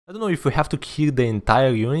I don't know if we have to kill the entire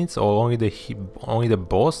units or only the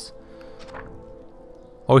boss.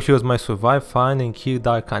 All heroes might survive, find and kill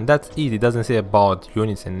Darkhan. That's easy, it doesn't say about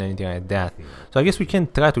units and anything like that. So I guess we can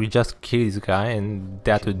try to just kill this guy and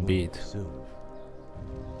that would be it.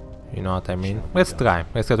 You know what I mean? Let's try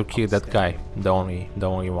to kill that guy, the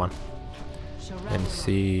only one. And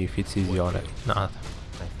see if it's easy or not.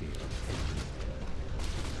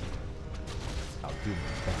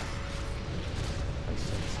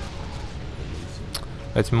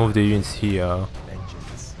 Let's move the units here. I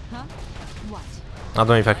don't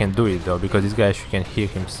know if I can do it though, because this guy actually can heal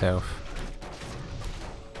himself.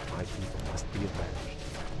 My people must be avenged.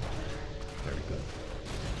 Very good.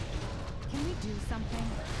 Can we do something?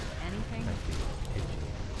 Anything?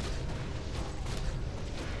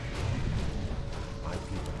 My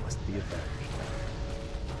people must be avenged.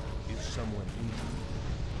 Is someone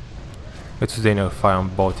injured? Let's use the inner fire on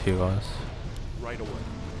both heroes. Right away.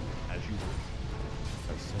 As you wish.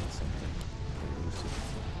 I sense something elusive.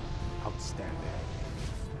 Outstanding.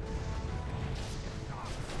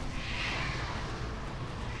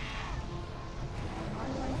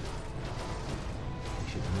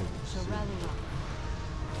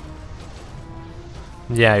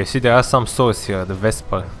 Yeah, you see there are some souls here, the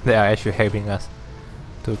Vesper. They are actually helping us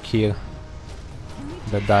to kill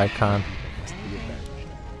the Darkhan.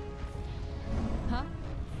 Huh?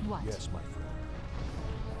 What? Yes, my friend.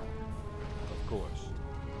 Of course.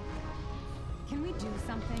 Can we do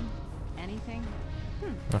something? Anything?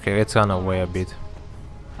 Okay, let's run away a bit.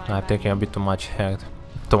 I'm taking a bit too much hurt,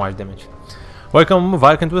 too much damage. Welcome,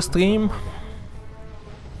 to the stream.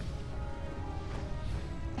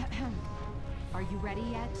 Are you ready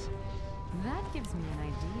yet? That gives me an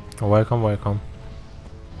idea. Welcome.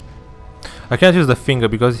 I can't use the finger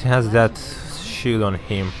because he has that shield on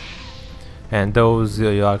him. And those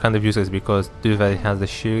are kind of useless because this guy has the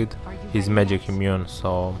shield, he's magic immune,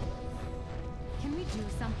 so... Can we do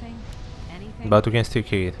something? Anything? But we can still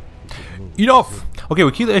kill it. Enough! Okay,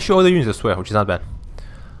 we killed actually all the units as well, which is not bad.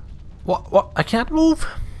 What? I can't move!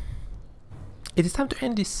 It is time to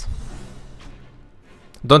end this.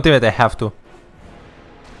 Don't tell me that I have to.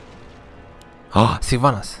 Ah,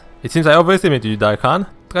 Sylvanas. It seems I overestimated you, Darkhan.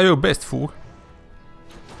 Try your best, fool.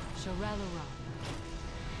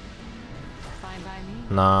 Fine by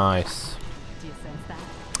me. Nice. Do you sense that?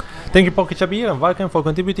 Thank you, Pocket Chabir and Vulcan for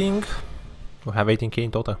contributing. We have 18k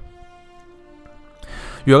in total.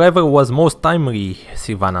 Your arrival was most timely,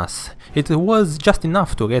 Sylvanas. It was just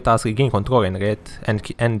enough to let us regain control and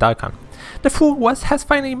end Darkhan. The fool has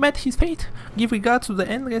finally met his fate. Give regards to the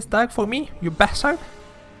endless dark for me, you bastard.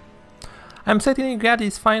 I'm certainly glad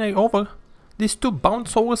it's finally over. These two bound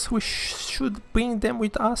souls, we should bring them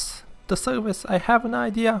with us. The service, I have an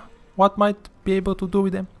idea what might be able to do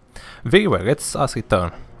with them. Very well, let's us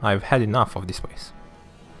return. I've had enough of this place.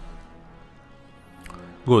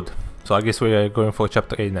 Good. So I guess we are going for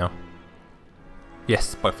chapter 8 now.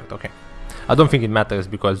 Yes, perfect, okay. I don't think it matters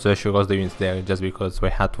because she lost the units there just because we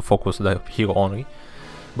had to focus the hero only.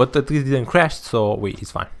 But the trees didn't crash, so wait,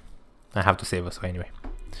 it's fine. I have to save us anyway.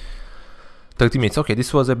 30 minutes, okay,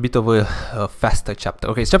 this was a bit of a faster chapter.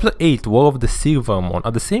 Okay, it's chapter 8, War of the Silver Moon.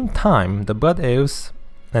 At the same time, the Blood Elves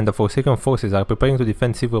and the Forsaken Forces are preparing to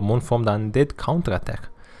defend Silver Moon from the undead counterattack.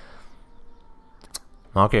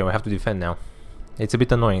 Okay, we have to defend now. It's a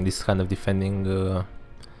bit annoying, this kind of defending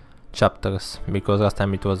chapters, because last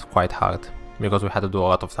time it was quite hard, because we had to do a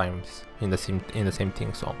lot of times in the same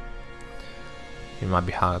thing, so it might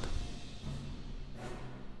be hard.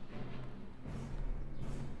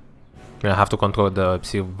 I have to control the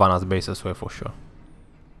Sylvanas base as well for sure,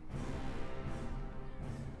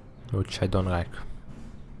 which I don't like.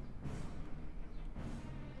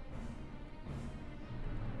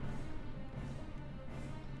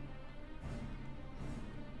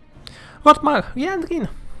 Rotmar, Leandrin!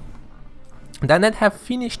 The undead have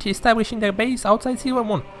finished establishing their base outside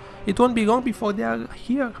Silvermoon. It won't be long before they are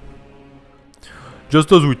here.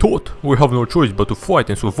 Just as we thought, we have no choice but to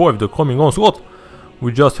fight and survive the coming onslaught.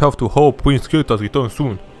 We just have to hope Prince Kirtas returns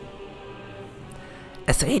soon.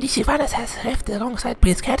 As Lady Sylvanas has left alongside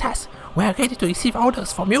Prince Kirtas, we are ready to receive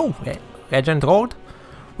orders from you, Regent Road.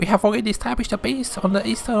 We have already established a base on the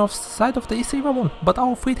eastern side of the Silvermoon, but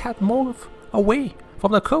our fleet had moved away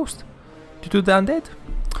from the coast due to the undead.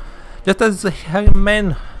 Just as her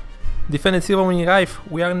men defended Silvermoon in life,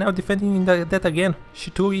 we are now defending in the dead again. She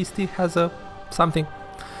truly still has something.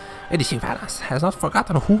 Lady Sylvanas has not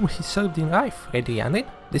forgotten whom he served in life, Lady Leandrin.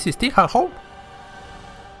 This is still her home.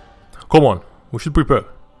 Come on, we should prepare.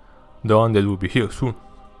 The undead will be here soon.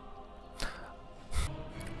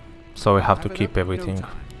 So we have to keep everything.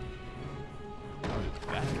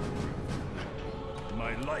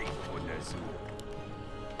 my life, Onezu.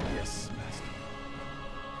 Yes, master.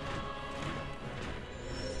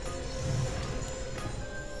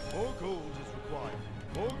 More gold is required.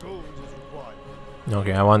 More gold is required.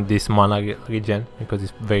 Okay, I want this mana regen because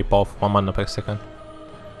it's very powerful, 1 mana per second.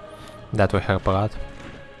 That will help a lot.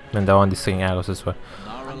 And I want the string arrows as well.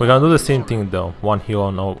 We're gonna do the same thing though, 1 hero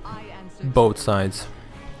on all, both sides.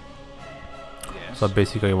 So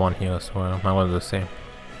basically 1 hero, so I'm gonna do the same.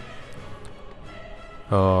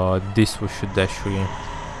 This we should actually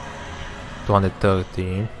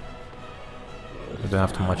 230. We don't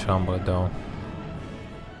have too much armor though.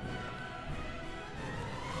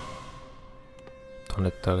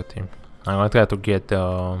 230. I'm gonna try to get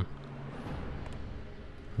the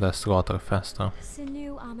slaughter faster.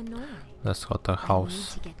 The slaughter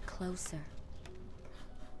house. To get closer.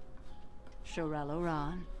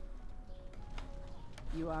 Shorelloran.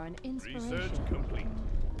 You are an inspiration. Research complete.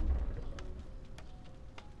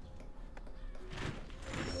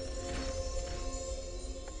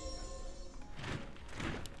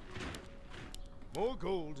 More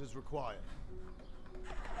gold is required.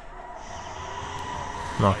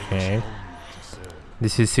 Okay.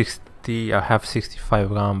 This is 60. I have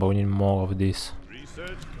 65 amber. We need more of this.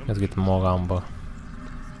 Let's get more amber.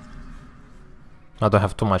 I don't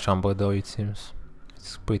have too much amber though, it seems.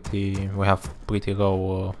 It's pretty. We have pretty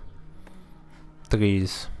low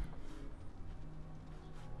trees,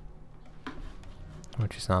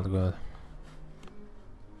 which is not good.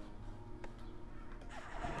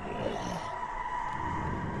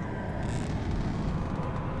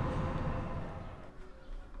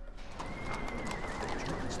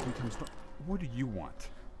 What do you want?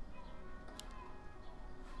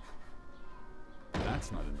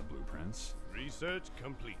 That's not in the blueprints. Research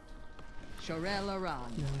complete.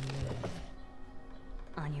 Shorelloran.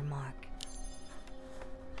 On your mark.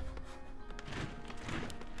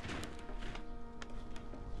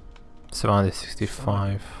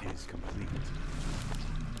 $765. Is complete.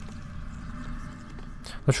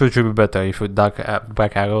 Not sure which would be better if you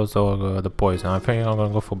black arrows or the poison. I think I'm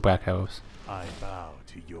gonna go for black arrows, I bow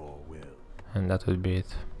to your will. and that would be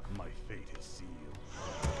it. My fate is sealed.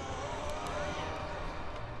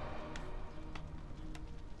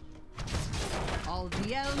 All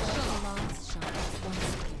the elves shall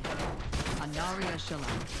Anaria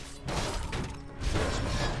Shalom.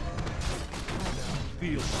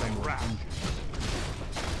 Feel some wrath.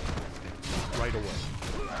 Right away.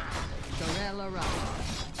 Shorelloran.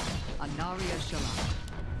 Anaria Shalom.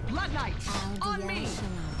 Blood Knight, on me!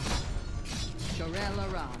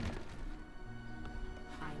 Shorelloran.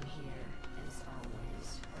 I'm here as always.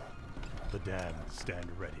 The damned stand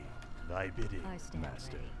ready. Thy bidding, I stand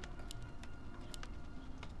master. ready.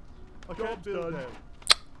 I can't build them.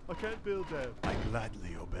 I can't build them. I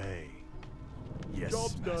gladly obey. Yes,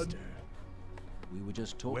 Job's master. done. We were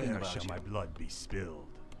just talking Where about shall you. my blood be spilled?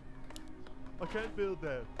 I can't build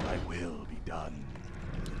them. Thy will be done.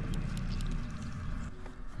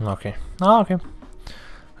 Okay. Oh, okay.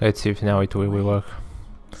 Let's see if now it will work.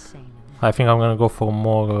 I think I'm gonna go for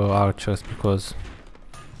more archers because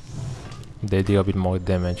they deal a bit more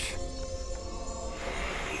damage.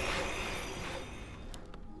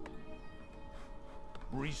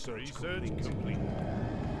 Research complete.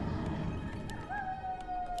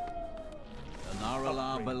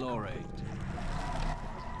 Anarala Belore.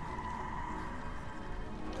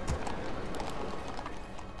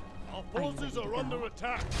 Our forces are under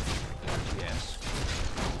attack. Yes.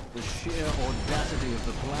 The sheer audacity of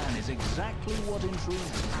the plan is exactly what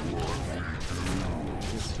intrigues me.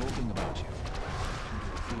 Just talking about you.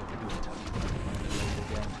 Feel the good touch.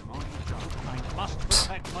 I must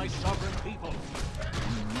protect my sovereign people.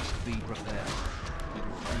 You must be prepared.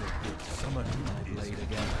 Someone I laid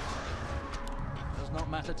again. Does not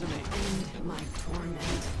matter to me. End my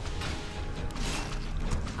torment.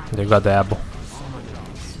 They got the apple.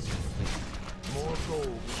 More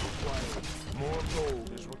gold is required. More gold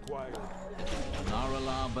is required.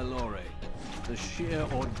 Anarala Belore. The sheer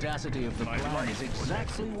audacity of the plan is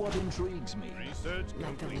exactly what intrigues me. Research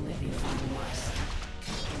Like complete. Olivia on West.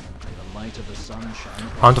 May the light of the sun shine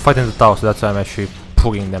I want to fight in the tower, so that's why I'm actually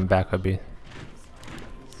pulling them back a bit.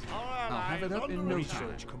 Our I'll have it up in no time.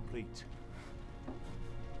 research complete.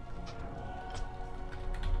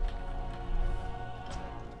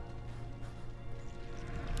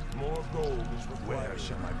 More gold is required. Where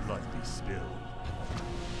shall my blood be spilled?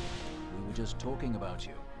 We were just talking about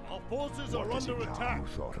you. Our forces are under attack. Who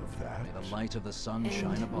thought of that? May the light of the sun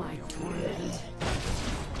shine End upon my you. torment.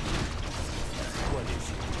 What is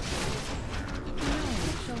it?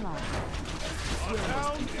 Shalom. Our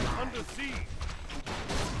town is under siege.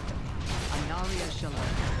 Anarala Anaria Shalom.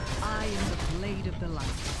 I am the blade of the light.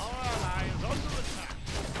 Our ally is under attack.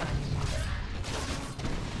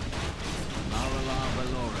 Marala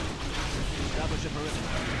Valore. Establish a perimeter.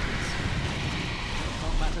 Does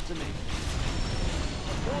not matter to me.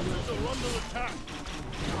 Forces are under attack.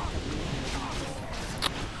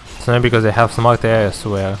 It's not because they have smart areas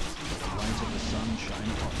where The light of the sun shine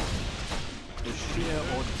upon me. The sheer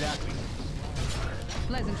audacity.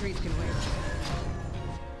 Pleasantries can wait.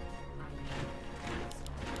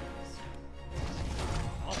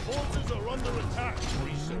 Our forces are under attack.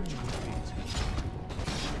 Research complete.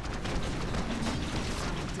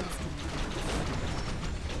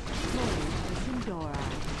 Glory to the Sindora.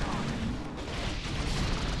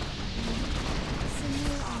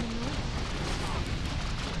 Senor Amino.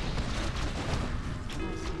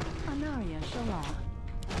 Anaria Shalom.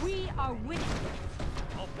 We are winning.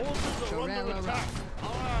 Our forces are under Shorella attack.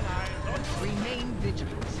 Our ally is under Remain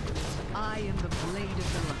vigilant. I am the blade of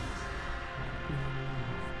the light.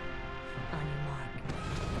 On your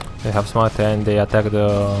mark. they have smart area and they attack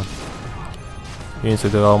the units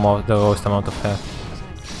with the lowest amount of health.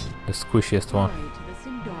 The squishiest one. Glory to the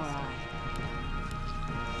Sindora.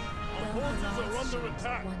 Our forces are under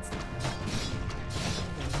attack. Our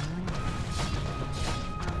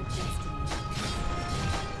destiny.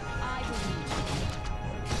 I believe.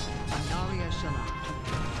 Anaria Shalom.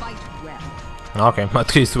 Fight well. Okay,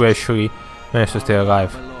 at least we actually managed to stay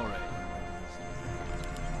alive. Valore.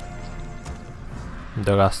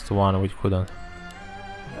 The last one we couldn't.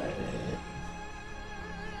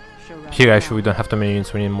 Shorella Here actually we don't have too many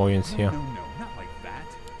units, we need more units here. No, not like that.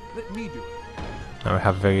 Let me do it. Now we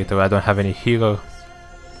have very little, I don't have any healer.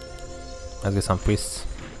 Let's get some priests.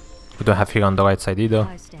 We don't have healer on the right side either.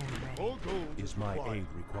 I stand ready. All gold Is my required. aid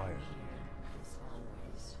required?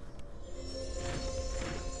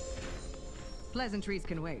 Pleasantries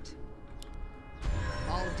can wait.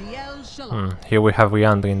 All DL Shalom. Here we have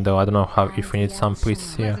Leandrin though, I don't know how if we need some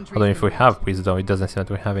priests here. I don't know if we have priests though, it doesn't seem that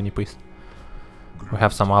we have any priests. We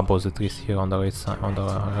have some arbors at least here on the right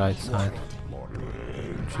side,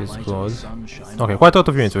 which is Light of good. the sun shine Okay, upon quite a lot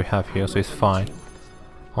of units we have here, so it's fine.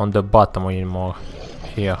 On the bottom we need more.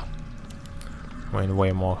 Here. We need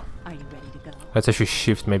way more. Are you ready to go? Let's actually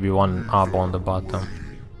shift maybe one arbor on the bottom.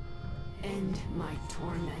 End my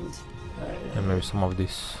torment. And maybe some of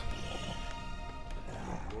this.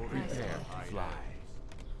 Fly.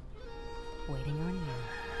 Waiting on you.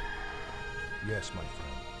 Yes, my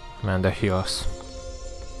friend. Man, they're healers.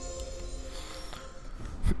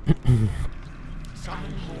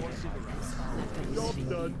 Job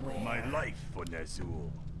done. My life for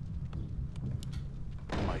Nezul.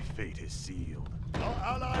 My fate is sealed. Our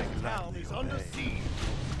allied town is under siege.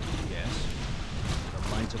 Yes.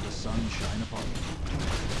 The light of the sun shine upon me.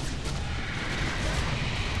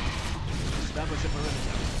 Establish a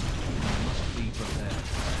perimeter. I must be prepared.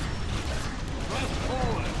 Press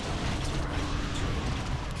forward.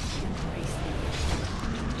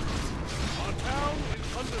 Our town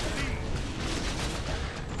is under siege.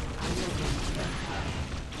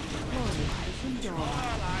 Glory to the Sindora. Our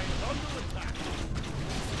ally is under attack.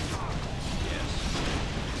 Yes.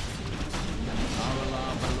 Marala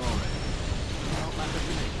Valore. Not matter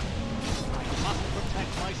to me. I must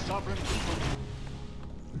protect my sovereign people.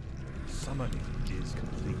 Summoning is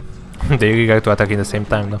complete. They really like to attack in the same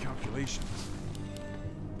time though. Calculations.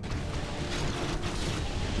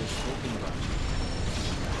 Just talking about you.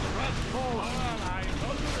 Press forward. Our ally is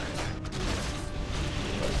under attack.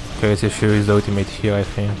 Okay, let's just use the ultimate here, I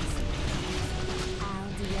think.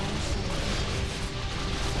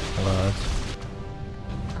 But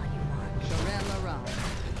On your mark. Shorella Ra.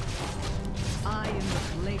 I am the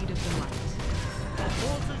blade of the light. Our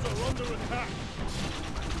forces are under attack.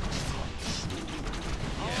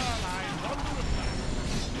 Our ally is under attack.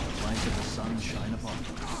 The light of the sun shine upon me.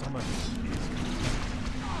 Summoning is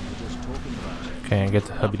Just talking about you. okay, get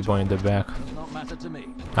a bit more in the back. Does not matter to me.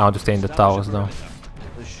 I want to stay in the towers though.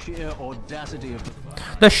 The sheer audacity of the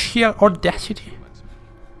The sheer audacity.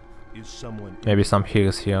 Is someone Maybe some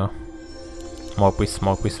healers here. More priests,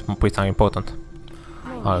 more priests. Priests are important.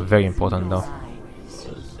 Are very important though.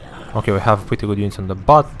 Okay, we have pretty good units on the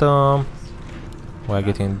bottom. We're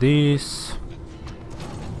getting this.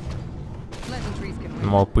 Pleasantries can wait.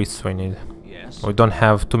 More priests we need. yes. We don't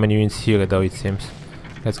have too many units here though, it seems.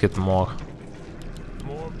 Let's get more.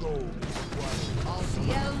 more gold required? All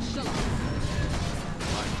DL Shalom.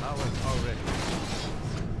 My powers are ready.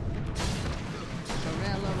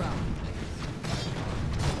 Shorella Ra.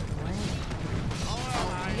 All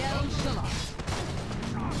DL Shalom.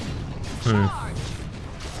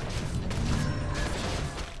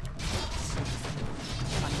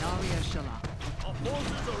 Anaria Shalom. Our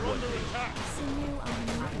forces are under attack.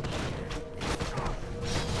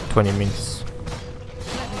 20 minutes.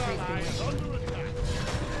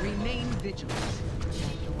 Remain vigilant.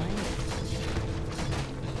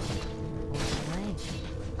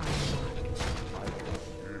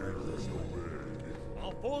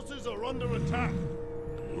 Our forces are under attack.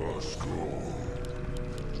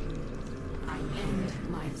 I end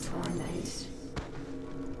my torment.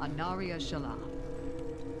 Anaria Shala.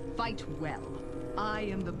 Fight well. I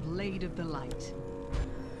am the blade of the light.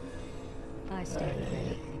 I stand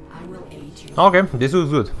ready. I will aid you. Okay, this looks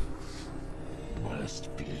good.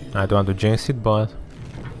 I don't want to jinx it, but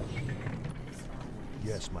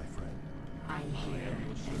Yes, my friend. I'm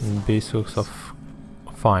here. this looks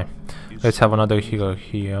fine. Let's have another healer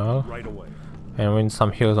here. Right away. And we need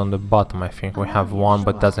some healers on the bottom, I think. We have one,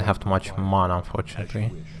 but doesn't have too much mana, As you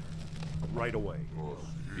unfortunately. wish. Right away.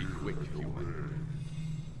 Be quick, human.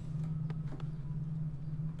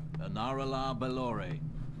 Anarala Belore.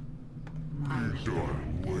 I'm here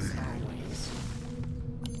as always.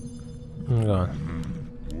 Go on.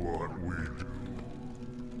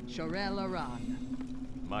 Shorel Aran.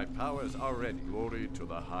 My powers are ready. Glory to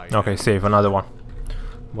the high. Okay, save another one.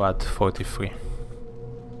 What? 43.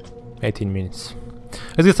 18 minutes.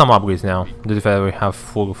 Let's get some upgrades now. The fact we have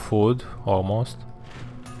full food, almost.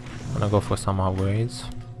 I'm gonna go for some upgrades.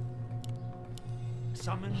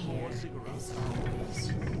 Summon more cigarettes.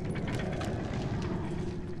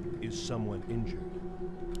 Is someone injured?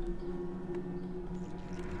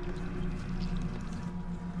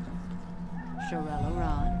 Shorel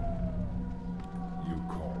Aran. You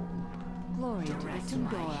call. Glory to the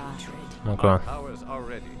Tundora. Okay. Powers are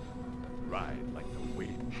ready. Ride like the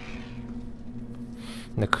wind.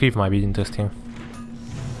 The creep might be interesting.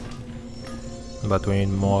 But we need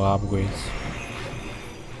more upgrades.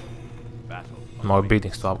 Battle. More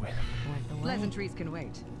buildings to upgrade. Pleasantries can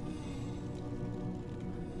wait.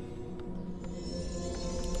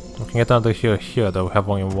 We can get another healer here, though we have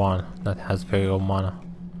only one that has very low mana.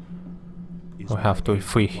 We have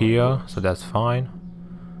 3 here, so that's fine.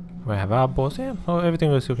 We have apples, yeah, so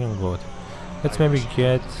everything is looking good. Let's maybe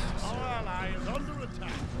get Our ally is under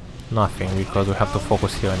attack. nothing because we have to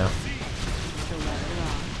focus here now.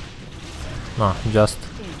 No, just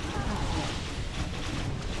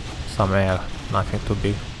some air, nothing too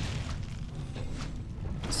big.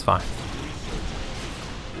 It's fine.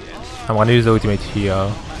 I'm gonna use the ultimate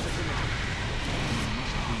here.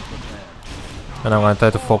 And I'm gonna try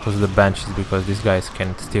to focus the benches because these guys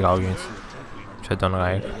can steal our units, which I don't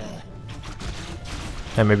like.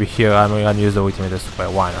 And maybe here I'm gonna use the ultimate as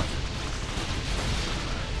well, why not?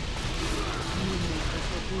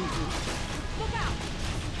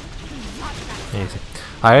 Easy.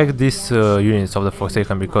 I like these units of the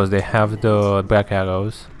Forsaken because they have the black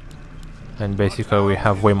arrows. And basically we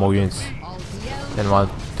have way more units than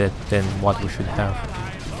what we should have.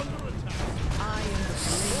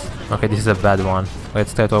 Okay, this is a bad one.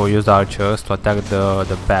 Let's try to use the archers to attack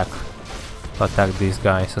the back. To attack these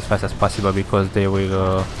guys as fast as possible because they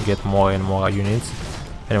will get more and more units.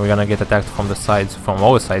 And we're gonna get attacked from the sides, from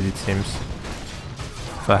all sides it seems.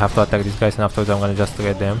 So I have to attack these guys and afterwards I'm gonna just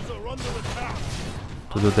let them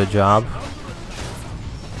to do the job.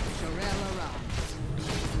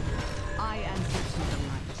 I am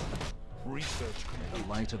Research. The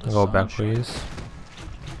light of the Go sun back shines. please.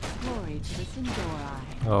 Glory to the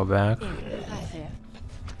Tundora. Go back. Impressive.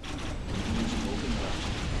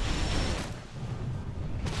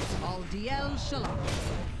 Aldiel Shalom.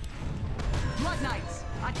 Blood Knights,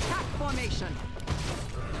 attack formation.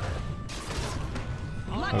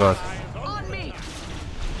 Blood Good. Knights, on me.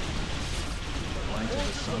 The light of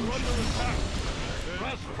the sun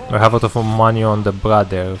shines. We have a lot of money on the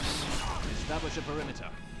blood elves. Establish a perimeter.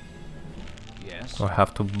 Yes. We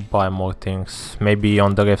have to buy more things. Maybe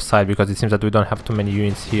on the left side because it seems that we don't have too many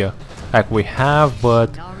units here. Like we have,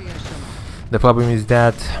 but Naria Shalom. the problem is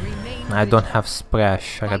that Remain I don't have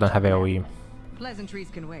splash. Like I don't have AoE. Pleasantries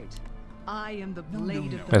can wait. I am the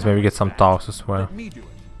blade of the Let's maybe get some towers as well. Let me do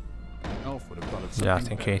it. Elf would have thought of something Just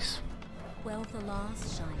in better. case. Well, the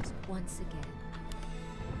last shines once again.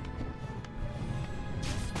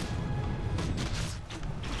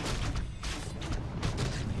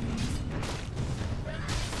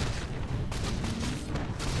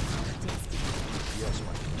 Yes,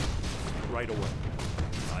 my friend. Right away.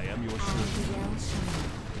 I am your servant.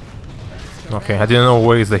 Okay, I didn't know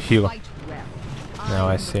where is the healer. Fight well. Now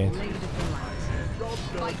I am see the it. blade of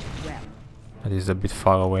the light. Fight well. That is a bit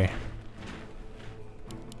far away.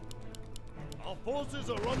 Our forces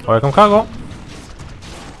are under Welcome cargo!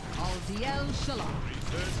 Aldiel Shalom.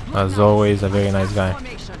 As always, a very nice guy.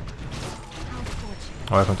 Formation.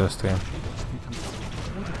 Welcome to the stream.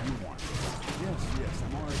 What do you want? Yes,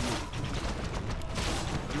 I'm already on.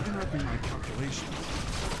 You're interrupting my calculations.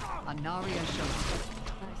 Anaria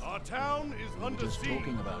Shalom. Our town is under Just siege.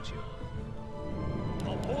 talking about you.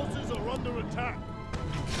 Our forces are under attack.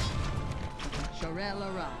 Sharel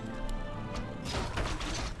Aran.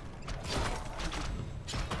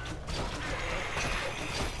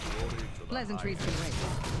 Pleasantries can wait.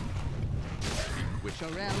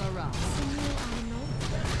 Sharel Aran.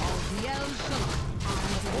 Aldiel Shalom.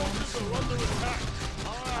 Forces are under attack.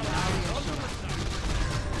 Anaria Shalom.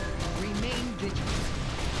 Remain vigilant.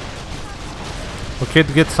 We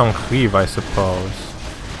could get some cleave, I suppose.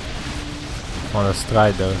 On the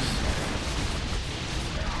striders.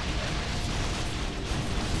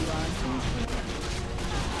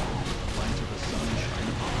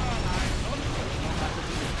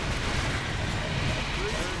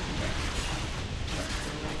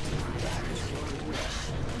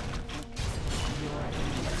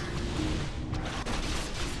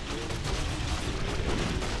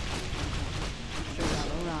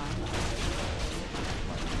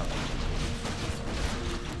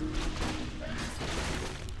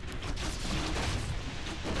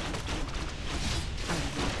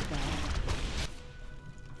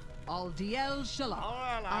 Aldiel Shalom. Our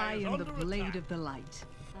ally I is am the under blade attack. of the light.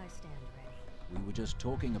 I stand ready. We were just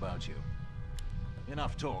talking about you.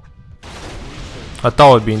 Enough talk. I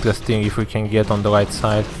thought it would be interesting if we can get on the right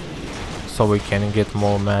side. So we can get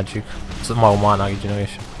more magic. More mana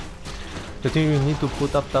regeneration. Do you think we need to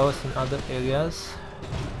put up towers in other areas?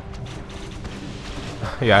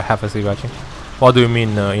 Yeah, I have a see watching. What do you mean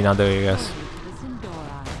in other areas?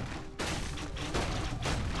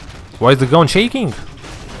 Why is the ground shaking?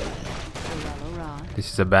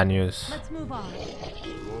 This is a bad news. Let's move on.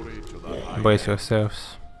 Glory to the high. Brace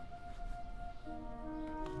yourselves.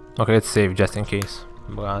 Okay, let's save just in case.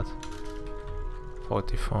 Blood.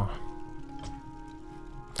 44.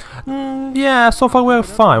 Yeah, so far we're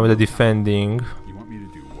fine with the defending. You want me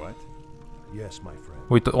to do what? Yes, my friend.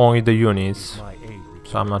 With only the units. My aid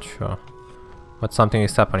So I'm not sure. But something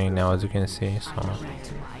is happening now, as you can see. So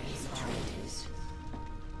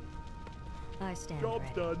I stand Job's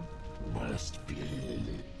ready. done.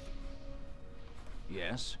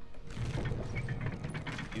 Yes?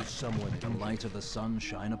 Is someone the light of the sun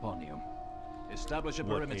shine upon you? Establish a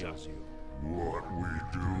What perimeter. ails you? What we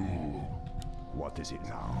do. What is it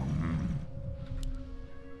now?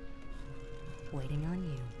 Waiting on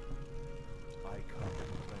you. I come to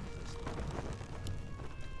cleanse this land.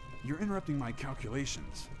 You're interrupting my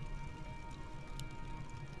calculations.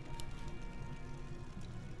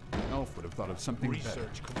 An elf would have thought of something better.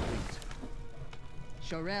 Research complete.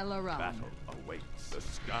 Sharel Aran. Battle awaits. The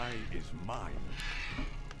sky is mine.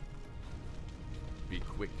 Be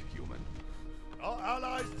quick, human. Our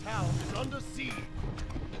allies' town is under siege.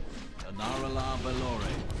 Anarala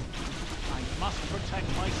Valore. I must protect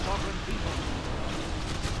my sovereign people.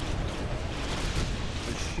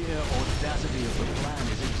 The sheer audacity of the plan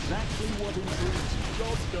is exactly what intrigues me.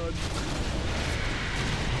 Job's done.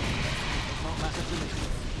 Does not matter to me.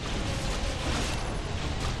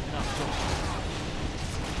 Enough talk.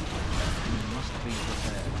 You must be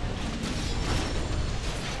prepared.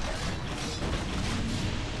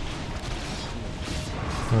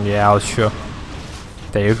 yeah, I'll sure.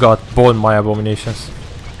 There you got both my abominations.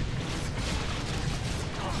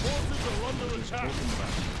 Our forces are under attack.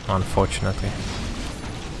 Unfortunately.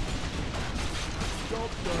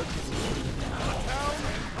 Job's done. Our town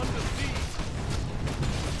is under siege.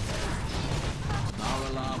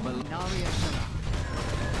 Anarala Valore. Naria Shalom.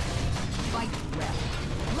 Fight well.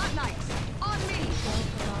 Blood Knights, on me!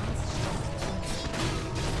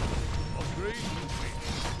 Agreed.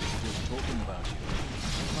 Just talking about you.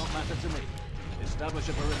 Does not matter to me. Establish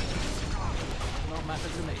a perimeter. Does not matter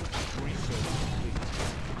to me. Research complete.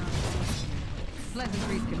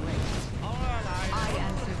 Pleasantries can wait. Our allies I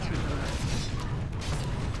answer to you.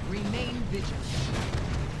 Remain vigilant.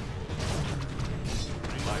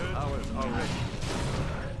 My powers are ready.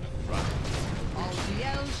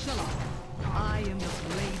 Aldiel Shalom. I am the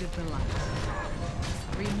blade of the light.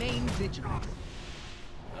 Remain vigilant.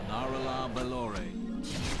 Anarala Valore.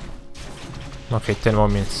 Okay, 10 more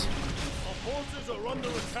minutes. Our forces are under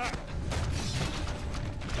attack.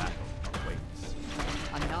 Battle awaits.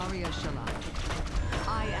 Anaria Shalom.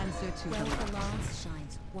 I answer to Well, the the light. lance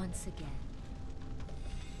shines once again.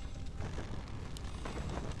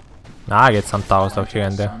 I get some towers up here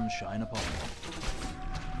and there. Sun shine upon you.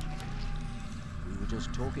 We were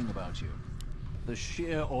just talking about you. The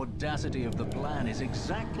sheer audacity of the plan is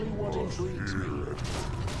exactly what intrigues me.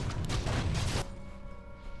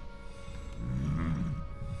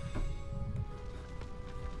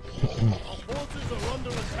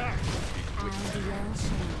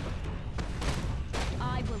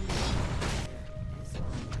 I believe.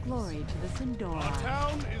 Glory to the Sindora. Our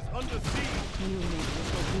town is under siege. You make this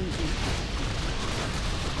look easy.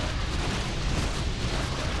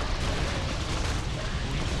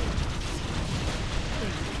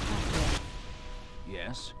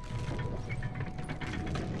 Yes.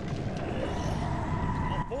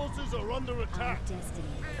 Our forces are under Our attack. destiny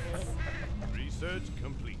is Research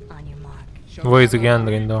complete. on your mark. Where is the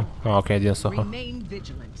Gandrin though? Oh, okay, I didn't saw her. Remain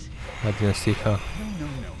vigilant. I didn't see her. No,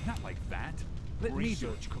 not like that. Let me do it.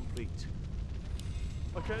 Research complete.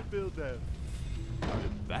 I can't build that. How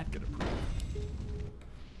did that get approved?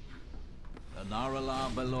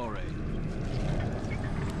 Anarala Belore.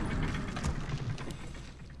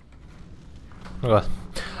 Right.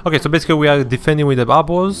 Okay, so basically we are defending with the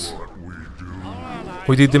barbers.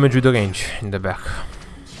 We did damage with the range in the back.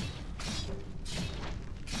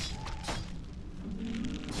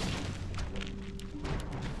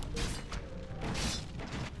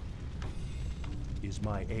 Is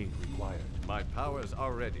my aid required? My powers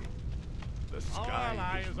are ready. The Our sky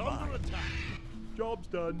ally is is under mine. attack. Job's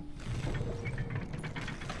done.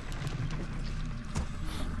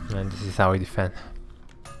 And this is how we defend.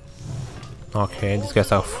 Okay, these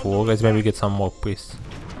guys are full. Let's maybe get some more priests.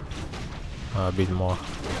 A bit more.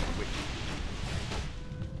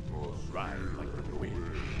 Ride like the wind.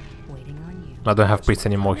 Waiting on you. I don't have priests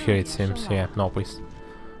anymore here, it seems. Yeah, no priests.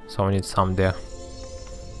 So we need some there.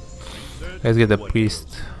 Let's get the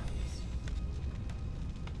priest.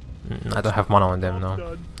 I don't have mana on them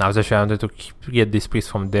now. I was actually wanted to get this priest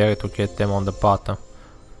from there to get them on the bottom.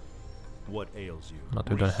 What ails you? But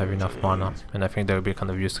we don't have enough mana, and I think that will be kind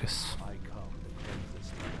of useless. I come to end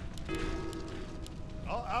this land.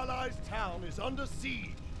 Our allies' town is under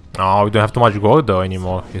siege. Oh, we don't have too much gold though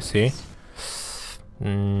anymore, you see.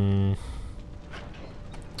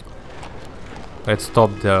 Let's stop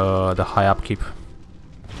the high upkeep.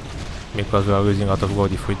 Because we are losing a lot of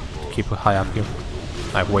gold if we keep a high upkeep.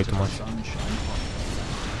 Like way too much.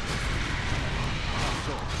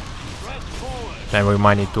 And we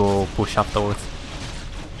might need to push afterwards.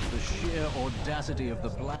 The sheer audacity of the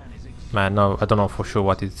plan is Man, no, I don't know for sure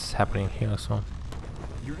what is happening here, so...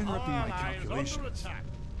 You're Our interrupting my ally is under calculations. attack.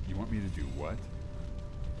 You want me to do what?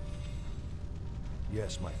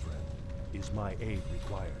 Yes, my friend. Is my aid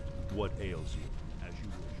required? What ails you? As you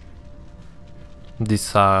wish.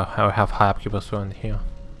 This, I have high upkeep as well in here.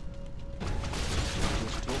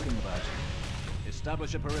 just talking about.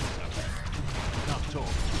 Establish a perimeter. Enough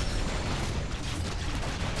talk.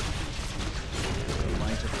 The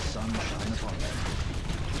light of the sun shine upon them.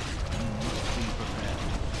 You must be prepared.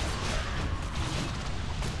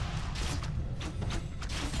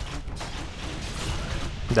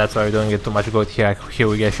 That's why we don't get too much gold here. Here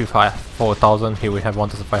we get 4,000, here we have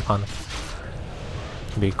 1,500.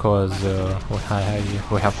 Because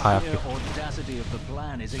we have high The upkeep. sheer audacity of the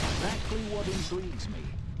plan is exactly what intrigues me.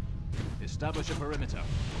 Establish a perimeter.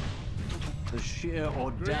 The sheer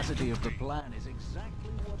audacity of the plan is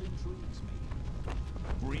exactly what intrigues me.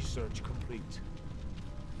 Research complete.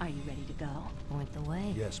 Are you ready to go? Point the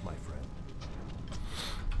way. Yes, my friend.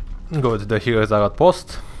 Good, the heroes are at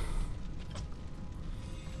post.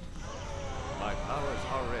 My powers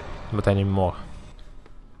are ready. But I need more.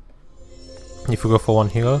 If we go for one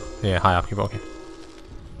hero, yeah, high upkeep, okay.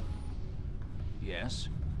 Yes.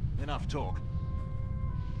 Enough talk.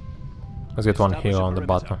 Let's get one Establish hero a on the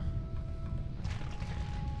perimeter. bottom.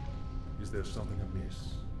 Is there something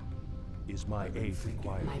amiss? Is my aid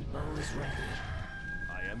required? My bow is ready.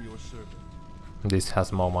 I am your servant. This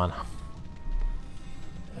has more mana.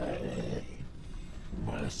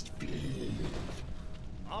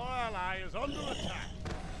 Our ally is under attack.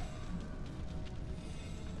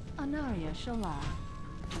 Anaria Shala.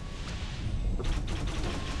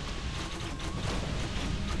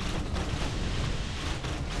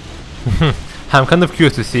 I'm kind of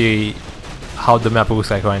curious to see how the map looks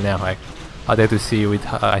like right now. Like, I dare to see with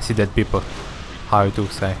I see dead people how it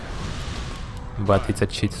looks like. But it's a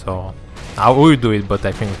cheat, so I will do it. But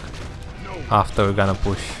I think after we're gonna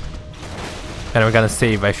push, and we're gonna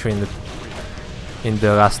save actually in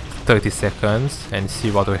the last 30 seconds and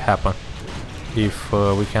see what will happen. If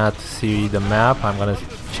we cannot see the map, I'm gonna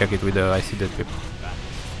check it with the I see dead people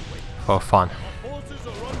for fun. Forces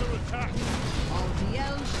are under attack.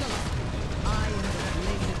 Aldiel Shalom. I am the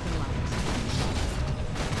blade of the light.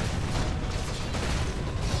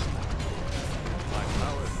 My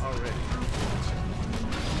powers are ready.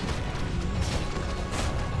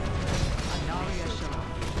 Anaria Shalom.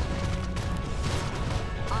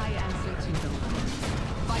 I answer to the light.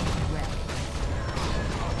 Fight well.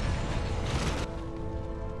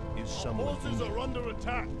 Is someone Forces are under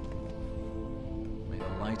attack. May the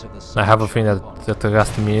light of the I sun have a feeling shine that at the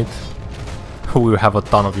last minute we will have a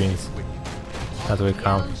ton of units that will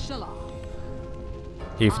come.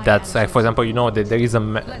 If that's like, for example, you know that there is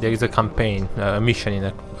a campaign, a mission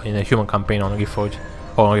in a human campaign on Reforged,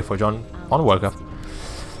 or on Reforged, on Warcraft,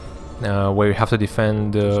 where you have to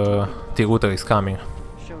defend the router is coming,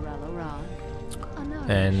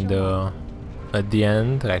 and at the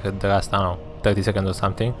end, like at the last, I don't know, 30 seconds or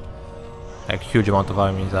something, like huge amount of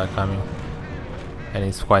armies are coming, and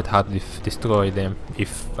it's quite hard to destroy them.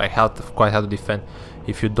 If like quite hard to defend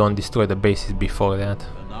if you don't destroy the bases before that,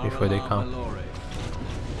 before they come.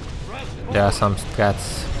 There are some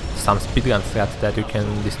strats, some speedrun strats that you can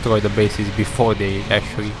destroy the bases before they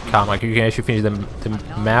actually come. Like you can actually finish the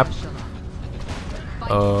map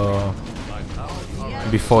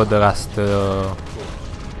before the last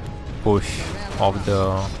push of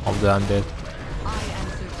the undead.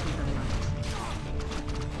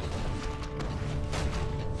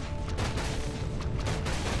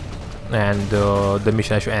 And the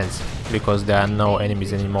mission actually ends because there are no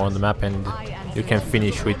enemies anymore on the map, and you can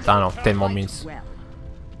finish with, I don't know, 10 more minutes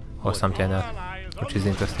or something like that, which is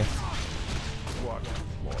interesting.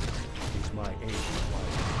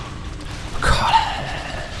 God.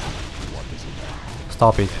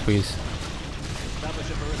 Stop it, please.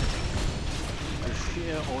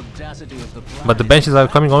 But the benches are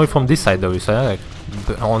coming only from this side though, so like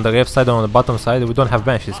on the left side and on the bottom side we don't have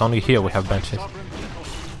benches, only here we have benches.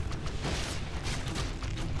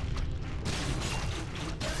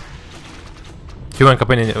 Human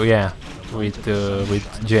campaign, yeah, with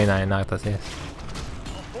Jaina and Arthas, yes.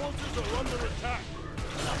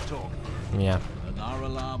 Yeah.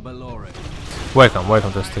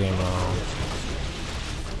 Welcome to the stream.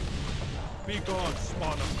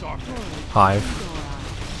 Hive.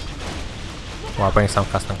 We're playing some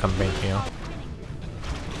custom campaign here.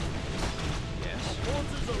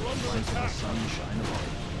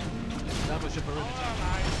 Establish a perimeter.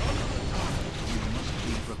 You must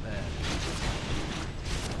be prepared.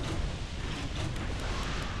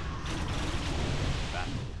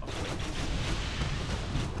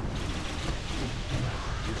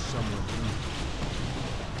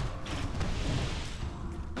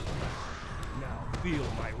 Feel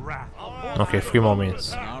my wrath. Okay, 3 more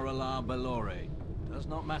minutes. Does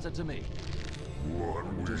not matter to me.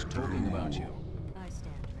 I'm just talking about you. I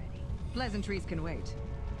stand ready. Pleasantries can wait.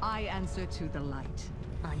 I answer to the light.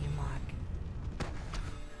 On your mark.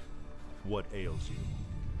 What ails you?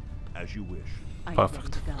 As you wish. Are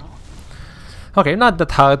Perfect. you ready to go? Okay, not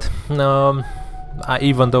that hard.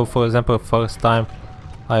 Even though, for example, first time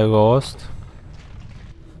I lost,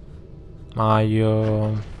 Our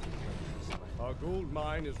gold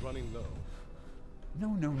mine is running low. No,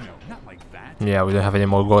 not like that. yeah, we don't have any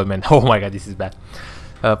more gold, man. Oh my god, this is bad.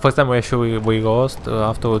 First time we actually we lost.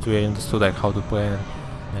 Afterwards, we understood like how to play, and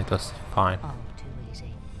it was fine. Oh, too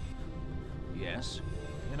easy. Yes.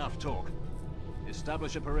 Enough talk.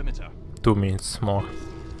 Establish a perimeter. 2 minutes more.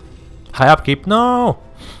 High upkeep, no!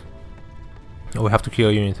 We have to kill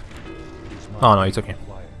a unit. Oh no, it's okay.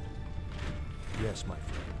 Yes, my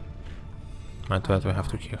friend. Not that we have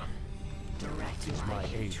to kill. Is my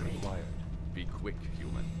aid required? Be quick,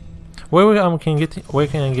 human. Where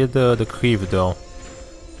can I get the cleave though?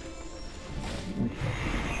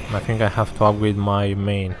 I think I have to upgrade my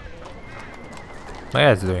main.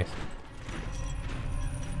 Let's do it.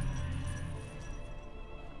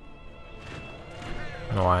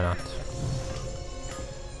 No, why not?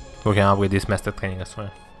 We can upgrade this master training as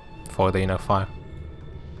well for the inner fire.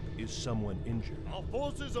 Is someone injured? Our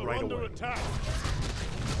forces are Right under away. attack.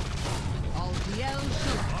 All DL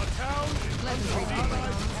Shalom. Our town is Pleasantries can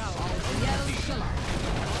wait. All DL Shalom.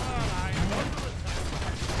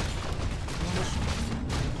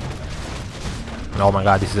 Oh my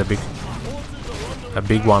god, this is a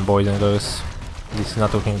big one, boys and girls. This is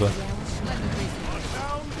not looking good.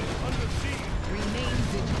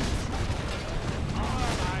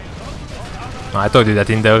 I told you that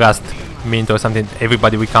in the last minute or something,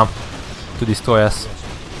 everybody will come to destroy us.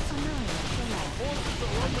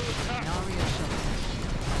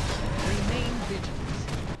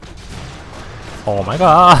 Oh my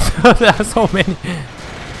god, there are so many.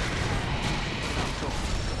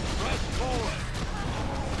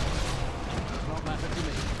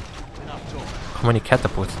 How many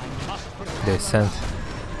catapults they sent?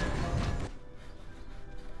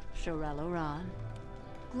 Shorello-Ran.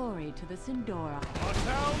 Glory to the Sindora. Our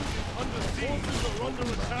town is under siege. Forces are under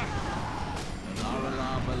attack.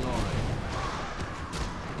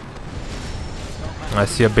 I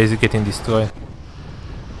see a base getting destroyed.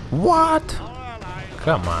 What?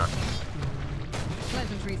 Come on.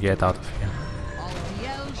 Pleasantries Get beware. out of here. All the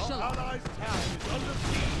elves shall Allies' town is under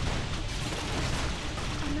siege.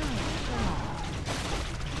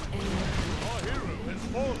 Our hero has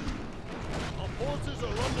fallen. Our forces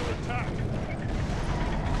are under attack.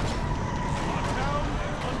 Our town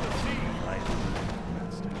is under siege.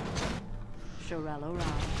 Shorel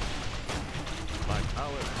around. My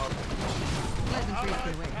power up. pleasantries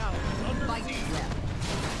beware. Fight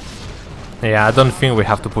well. Yeah, I don't think we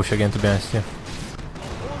have to push again, to be honest. Yeah.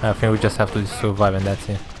 I think we just have to survive and that's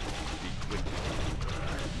it.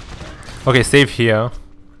 Okay, save here.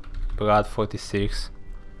 Blood 46.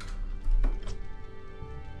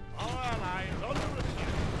 Our ally is under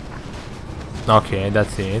attack. Okay,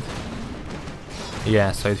 that's it.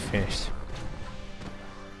 Yeah, so it's finished.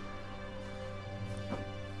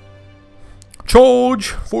 Charge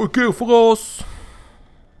for kill for us.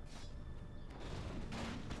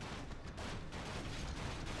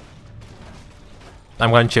 I'm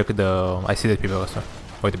gonna check the. I see the people also.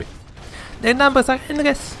 Wait a bit. Their numbers are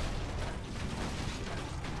endless.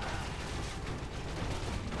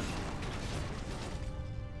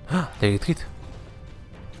 They retreat.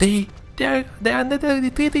 They are not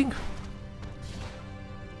retreating.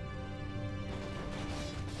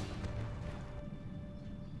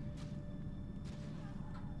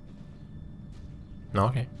 No,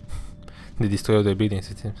 okay. They destroy the buildings,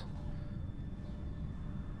 it seems.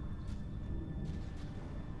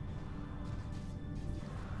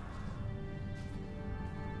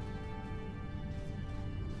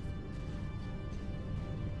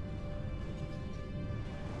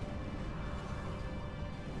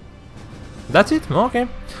 That's it? Okay.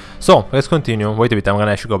 So, let's continue. Wait a bit, I'm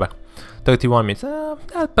gonna actually go back. 31 minutes.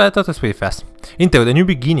 That was pretty fast. Enter the new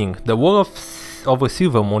beginning. The war of a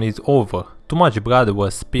silver moon is over. Too much blood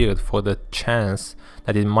was spilled for the chance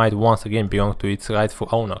that it might once again belong to its rightful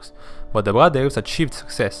owners. But the Blood Elves achieved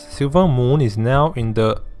success. Silver Moon is now in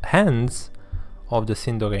the hands of the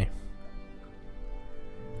Sindore.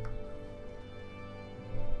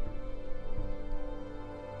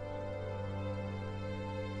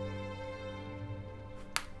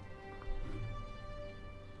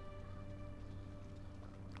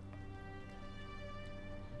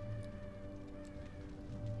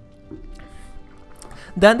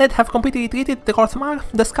 The undead have completely retreated the Rosmar.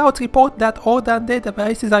 The scouts report that all the undead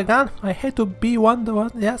races are gone. I hate to be one,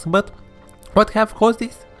 yes, but what have caused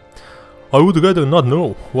this? I would rather not know.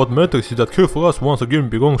 What matters is that Kerforas once again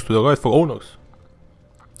belongs to the rightful owners.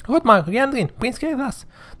 Rotmar, Riandrin, Prince Kerforas,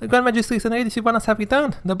 the Grand Magistris and Lady Sylvanas have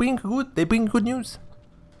returned. They bring good news.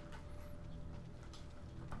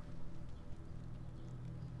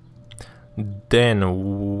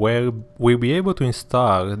 Then, where we'll be able to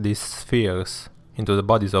install these spheres into the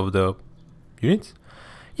bodies of the units?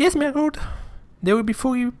 Yes, my lord. They will be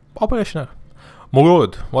fully operational. My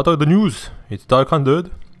lord, what are the news? It's Dark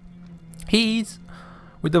Undead. He is.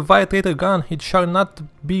 With the vile traitor gone, it shall not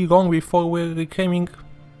be long before we're reclaiming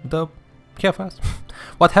the Kerfas.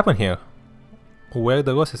 What happened here? Were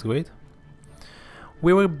the losses great?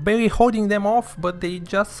 We were barely holding them off, but they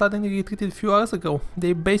just suddenly retreated a few hours ago.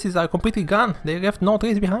 Their bases are completely gone. They left no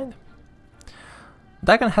trace behind.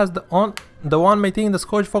 Dagon has the one maintaining the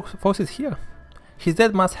Scourge forces here. His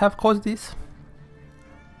death must have caused this.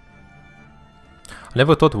 I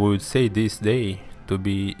never thought we would say this day to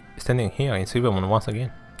be standing here in Silvermoon once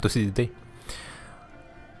again, to see the day.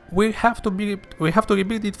 We have to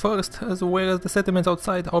rebuild it first, as well as the settlements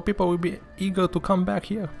outside. Our people will be eager to come back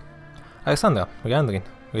here. Alexandra, Riandrin,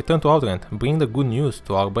 return to Outland. Bring the good news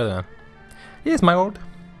to our brethren. Yes, my lord.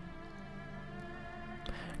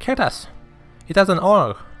 Kertas. It has an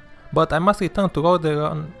honor, but I must return to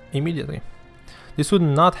Lordaeron immediately. This would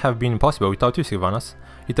not have been possible without you, Sylvanas.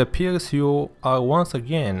 It appears you are once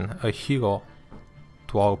again a hero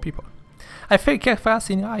to our people. I failed Kerfas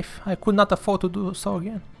in life. I could not afford to do so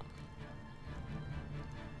again.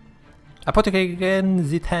 Apothecary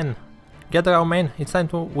Zitan, gather our men. It's time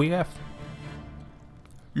we left.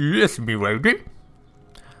 Yes, my lady.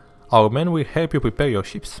 Our men will help you prepare your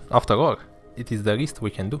ships. After all, it is the least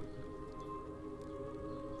we can do.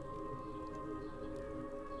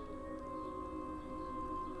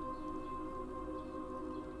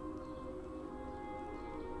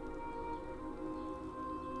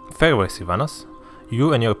 Farewell, Sylvanas.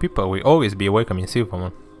 You and your people will always be welcome in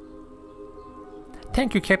Silvermoon.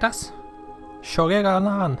 Thank you, Kertas. Shorera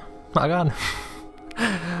Aran.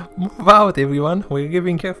 Move out, everyone. We're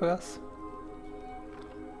giving care for us.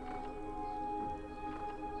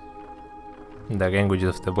 The language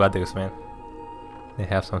of the brothers, man. They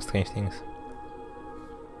have some strange things.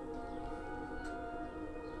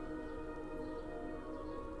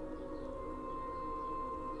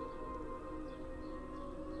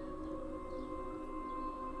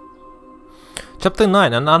 Chapter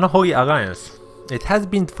 9, An Unholy Alliance. It has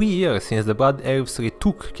been 3 years since the Blood Elves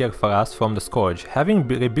retook care for us from the Scourge. Having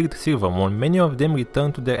rebuilt Silvermoon, many of them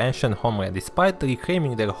returned to their ancient homeland. Despite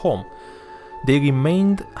reclaiming their home, they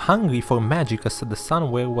remained hungry for magic as the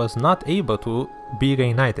Sunware was not able to be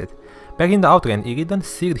reunited. Back in the Outland, Iridan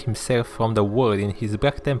sealed himself from the world in his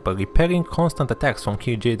Black Temple, repelling constant attacks from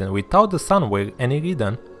Kir'Jaeden. Without the Sunware and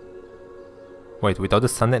Iridan... without the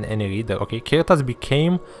Sun and Iridan, okay, Kirtas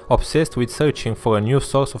became obsessed with searching for a new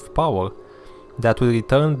source of power that would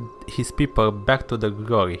return his people back to the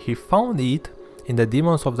glory. He found it in the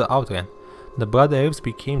demons of the Outland. The Blood Elves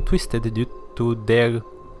became twisted due to their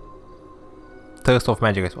thirst of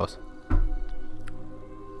magic, I suppose.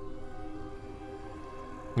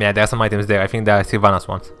 Yeah, there are some items there. I think there are Sylvanas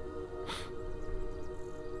ones.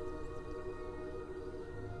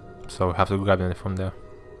 So we have to grab them from there.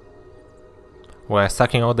 We're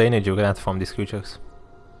sucking all the energy we get from these creatures.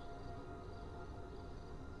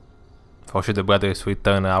 For sure the brothers will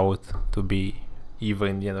turn out to be evil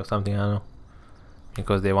in the end or something, I don't know.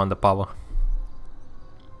 Because they want the power.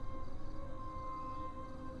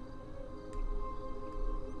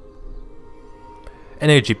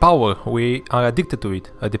 Energy, power, we are addicted to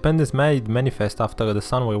it. A dependence made manifest after the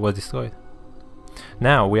Sunware was destroyed.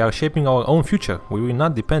 Now we are shaping our own future. We will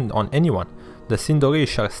not depend on anyone. The Sindori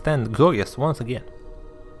shall stand glorious once again.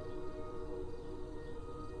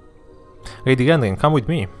 Lady Gandrin, come with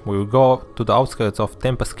me. We will go to the outskirts of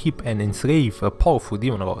Tempest Keep and enslave a powerful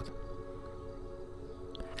demon lord.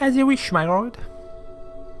 As you wish, my lord.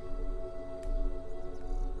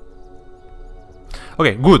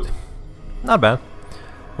 Okay, good. Not bad.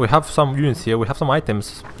 We have some units here, we have some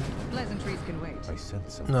items. Pleasantries can wait. I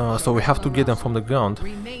sense some. No, so we have to get them from the ground.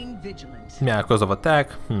 Remain vigilant. Yeah, because of attack.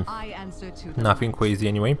 I answer to the Nothing crazy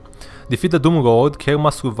anyway. Defeat the Doom Lord, Care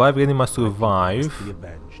must survive, Ready must survive. Be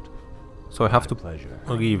avenged. So I have to Pleasure.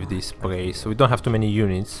 leave this place. We don't have too many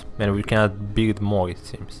units and we cannot build more, it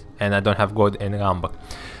seems. And I don't have gold and lumber.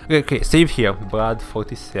 Okay, save here. Blood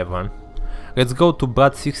 47. Let's go to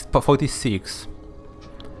Blood 46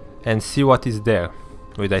 and see what is there.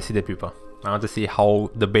 Wait, I see the people. I want to see how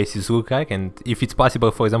the bases look like and if it's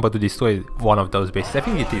possible, for example, to destroy one of those bases. I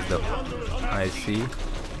think it is though. I see.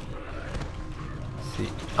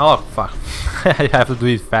 Oh fuck. I have to do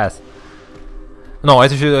it fast. No, I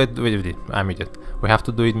should wait, I'm idiot. We have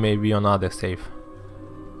to do it maybe on other save.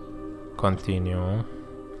 Continue.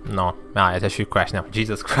 No, it actually crashed now.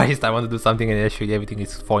 Jesus Christ, I want to do something and actually everything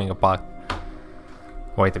is falling apart.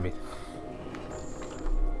 Wait a bit.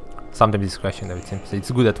 Sometimes it's crashing everything. So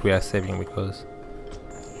it's good that we are saving because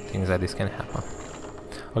things like this can happen.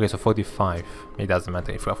 Okay, so 45. It doesn't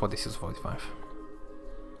matter if we are 46 or 45.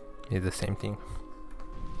 It's the same thing.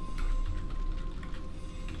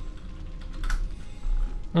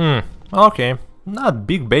 Okay. Not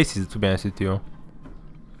big bases to be honest with you.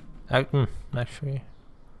 Actually.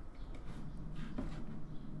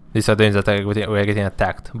 These are things that we are getting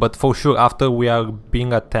attacked. But for sure, after we are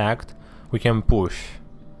being attacked, we can push.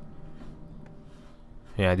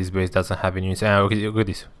 Yeah, this base doesn't have any units. Look at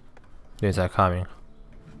this. These are coming.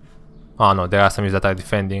 Oh no, there are some units that are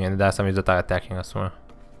defending and there are some units that are attacking as well.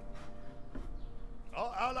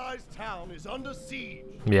 Our allies' town is under siege.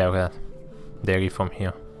 Yeah, look at that. They from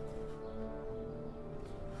here.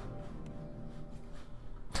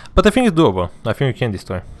 But I think it's doable. I think we can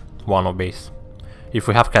destroy one of base. If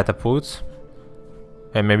we have catapults,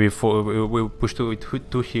 and maybe we'll push to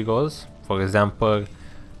two heroes, for example,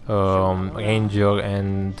 Ranger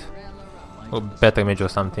and better mage or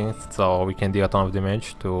something, so we can deal a ton of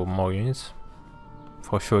damage to more units.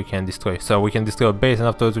 For sure we can destroy. So we can destroy a base and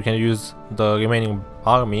afterwards we can use the remaining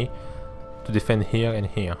army to defend here and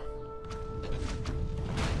here.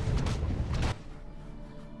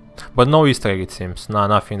 But no Easter egg it seems. No,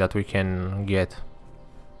 nothing that we can get,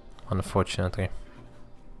 unfortunately.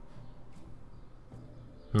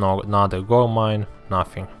 No, another gold mine,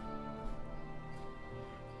 nothing.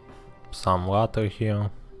 Some water here.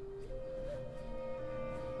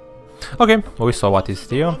 Okay, we saw what is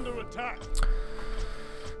here.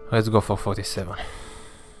 Let's go for 47.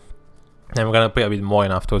 And we're gonna play a bit more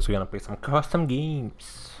and afterwards we're gonna play some custom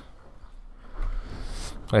games.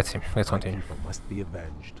 Let's see, let's continue. People must be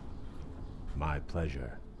avenged. My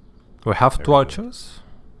pleasure. We have two archers?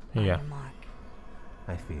 Yeah.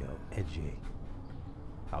 I feel edgy.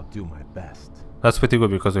 I'll do my best. That's pretty good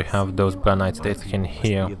because we have those Blood Knights that can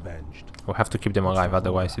heal. Be avenged. We have to keep them alive,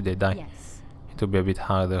 otherwise if they die, Yes. it will be a bit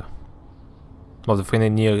harder. Well, the friendly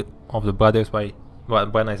near of the brothers by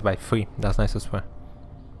Blood Knights by 3. That's nice as well.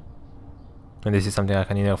 And this is something I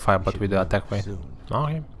can inner fire, but with the attack rate. Soon.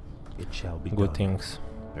 Okay, It shall be good done. things.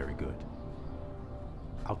 Very good.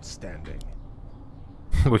 Outstanding.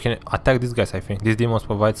 We can attack these guys, I think. These demons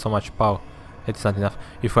provide so much power. It's not enough.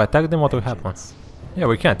 If we attack them, what will happen? Yeah,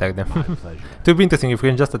 we can attack them. It would be interesting if we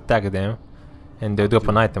can just attack them and they drop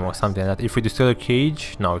an item or something like that. If we destroy the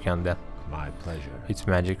cage, no, we can't do that. My pleasure. It's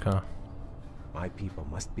magical. My people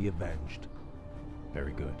must be avenged.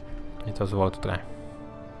 Very good. It was worth to try.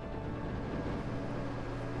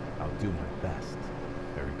 I'll do my best.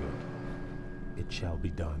 Very good. It shall be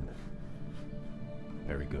done.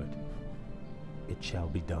 Very good. It shall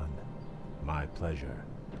be done. My pleasure.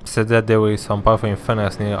 Said that there were some powerful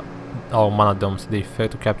infernals near our mana domes. They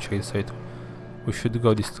failed to capture it, so we should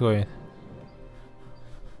go destroy it.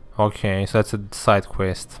 Okay, so that's a side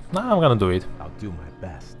quest. Nah, I'm gonna do it. I'll do my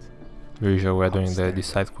best. Usually we're doing the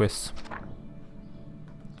side quests.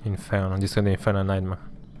 Inferno, this is the Inferno Nightmare.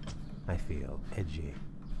 I feel edgy.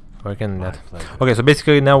 We can do that. Okay, so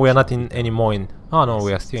basically now we are not in anymore in... Oh no,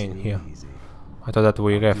 we are still in here. I thought that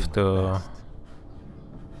we left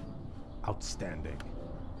Outstanding.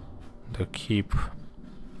 the keep.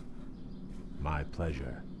 My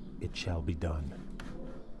pleasure. It shall be done.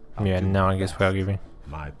 Yeah, now I guess we are leaving.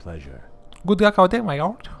 My pleasure. Good luck out there, my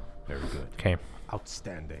lord. Very good. Okay.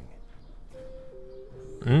 Outstanding.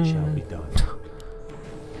 It shall be done.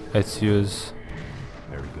 Let's use...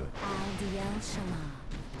 Very good.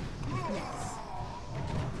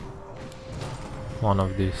 one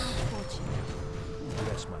of these.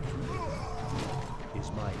 Yes, my friend.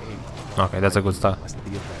 Is my aid. Okay, that's a good start. Must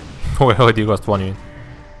be avenged. We already lost one unit,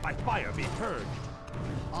 By fire be purged.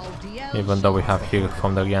 even though we have heal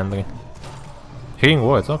from the Leandry. Healing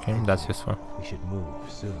words, okay, that's useful. We should move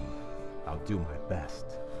soon. I'll do my best.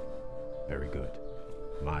 Very good.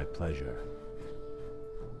 My pleasure.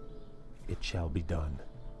 It shall be done.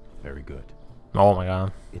 Very good. Oh my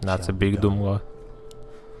god, that's a shall be big done. doom god.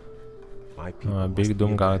 My people Big must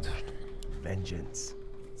doom be god. avenged. Vengeance.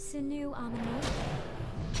 Sinew Amani.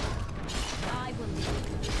 I will lead.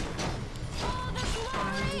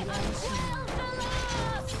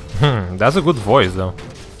 That's a good voice though.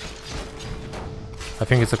 I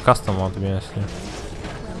think it's a custom one, to be honest. Yeah.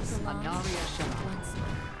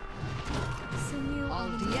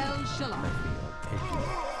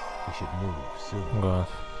 We should move soon. God.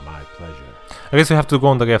 My pleasure. I guess we have to go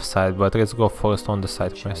on the left side, but let's go first on the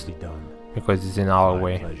side It shall quest be done. because it's in our My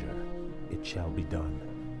way, pleasure. It shall be done.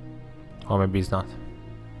 or maybe it's not.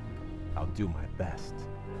 I'll do my best.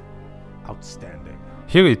 Outstanding.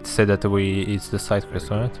 Here it said that it's the side quest,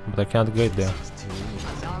 right? But I can't get there. I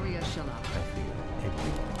feel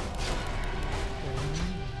edgy.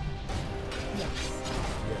 Yes,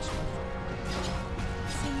 my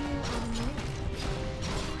Sinew Amani.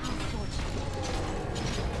 How fortunate.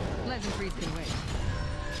 Pleasantries can wait.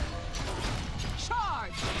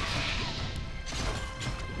 Charge!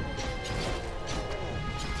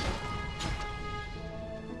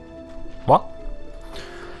 What?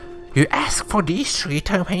 You ask for this,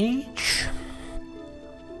 return page?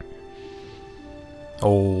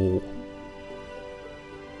 Oh.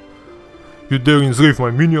 You dare enslave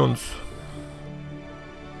my minions?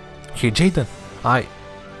 Hey Jaden, I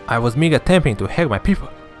was merely attempting to help my people.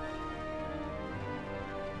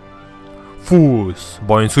 Fools,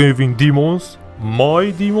 by enslaving demons? My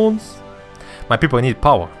demons? My people need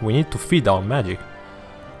power, we need to feed our magic.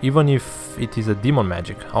 Even if it is a demon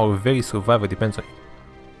magic, our very survival depends on it.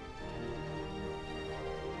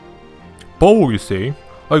 Power, you say?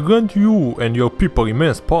 I grant you and your people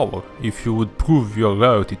immense power if you would prove your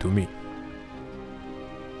loyalty to me.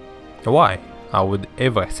 Why? I would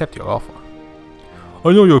ever accept your offer.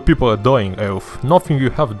 I know your people are dying, elf. Nothing you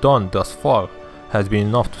have done thus far has been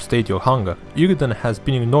enough to state your hunger. Illidan has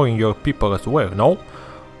been ignoring your people as well, no?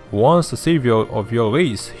 Once the savior of your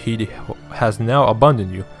race, he has now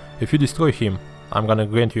abandoned you. If you destroy him, I'm gonna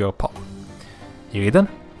grant you your power. Illidan?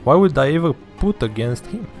 Why would I ever put against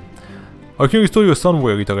him? I can restore your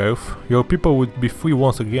somewhere, little elf. Your people would be free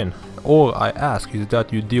once again. All I ask is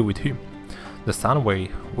that you deal with him. The Sunway.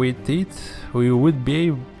 With it, we would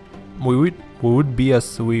be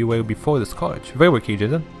as we were before the Scourge. Very well,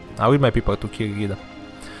 Jaden. I will my people to kill Illidan.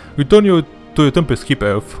 Return to your Tempest Keep,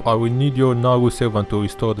 elf. I will need your Naru servant to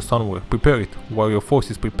restore the Sunway. Prepare it, while your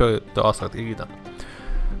forces prepare the assault Illidan.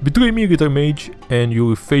 Betray me, little mage, and you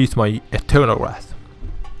will face my eternal wrath.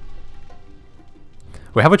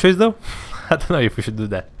 We have a choice though? I don't know if we should do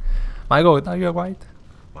that. My god, are you right?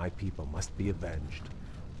 My people must be avenged.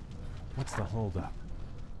 What's the holdup?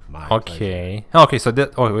 My Okay. Okay, so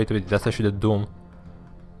that... Oh, wait, that's actually the Doom.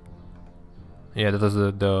 Yeah, that was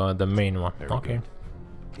the main one. Very okay.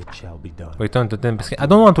 good. It shall be done. Return to Tempest. I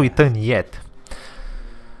don't want to return yet.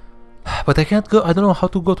 But I can't go. I don't know how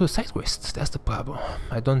to go to side quests. That's the problem.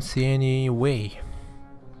 I don't see any way.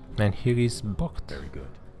 And here is blocked. Very good.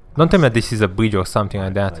 Don't tell me that this is a bridge or something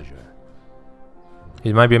like that. Pleasure.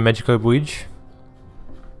 It might be a magical bridge.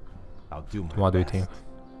 I'll do my What do you best. think?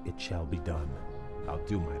 It shall be done. I'll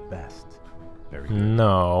do my best. Very good.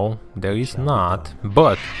 No, there is Shall be not. done.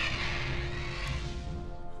 But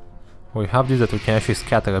we have this that we can actually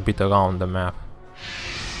scatter a bit around the map.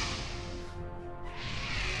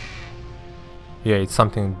 Yeah, it's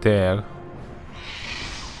something there.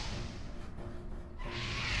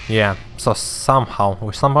 Yeah, so somehow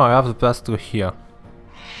we have to pass through here.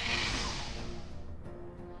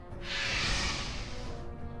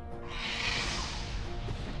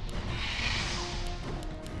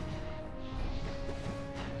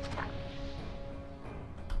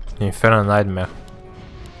 Infernal Nightmare.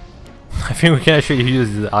 I think we can actually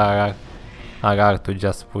use the RR to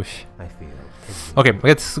just push. I feel it's Okay,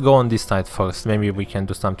 let's go on this side first. Maybe we can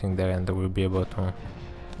do something there and we'll be able to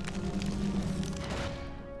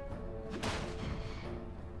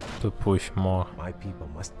push more. my people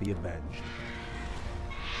must be avenged.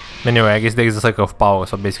 Anyway, I guess there is a cycle of power,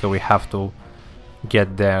 so basically we have to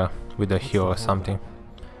get there with a heal or something.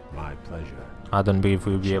 My pleasure. I don't believe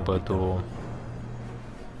we'll be able to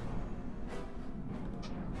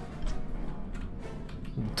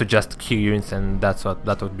just kill units, and that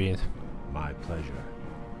would be it. My pleasure.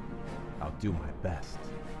 I'll do my best.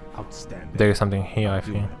 Outstanding. There is something here, I I'll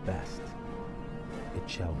do think. my best. It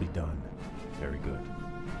shall be done. Very good.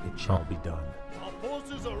 It shall be done. Our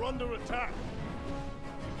forces are under attack.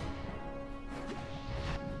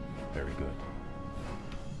 Very good.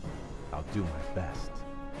 I'll do my best.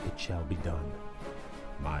 It shall be done.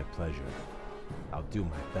 My pleasure. I'll do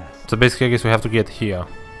my best. So basically, I guess we have to get here,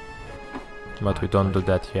 but we don't do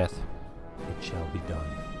that yet. It shall be done.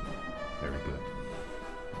 Very good.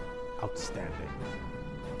 Outstanding.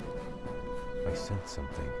 I sense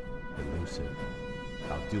something elusive.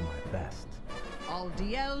 I'll do my best.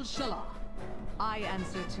 Aldiel Shalah. I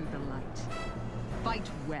answer to the light. Fight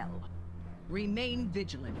well. Remain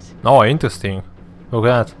vigilant. Oh, interesting. Look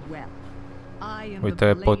at that. Well. I am We the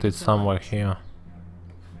blade teleported of the somewhere light. here.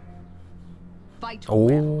 Fight well.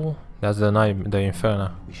 Oh, that's the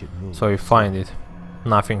Inferno. We should move. So you find it.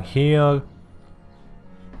 Nothing here.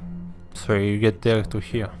 So you get there to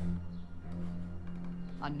here.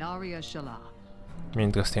 Anaria Shalah.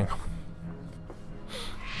 Interesting.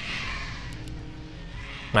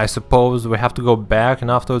 I suppose we have to go back, and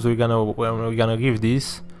afterwards we're gonna leave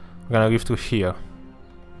this. We're gonna leave to here,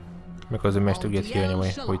 because we managed to get here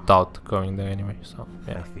anyway without going there anyway. So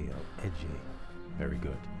I yeah, feel edgy. Very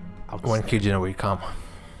good. when Kijina will come.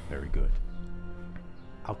 Very good.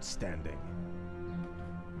 Outstanding.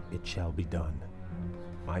 It shall be done.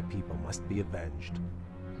 My people must be avenged.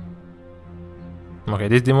 Okay,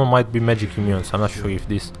 this demon might be magic immune, so I'm not sure if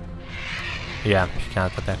this. Yeah, he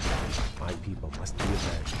cannot attack. My people must be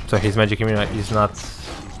avenged. So his magic immune is not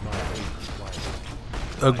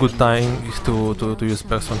a good time to use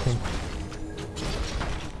person him.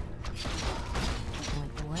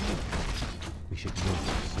 We should move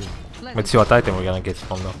soon. Let's see what item we're gonna get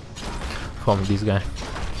from this guy.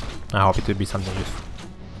 I hope it will be something useful.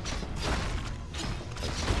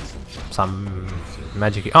 Some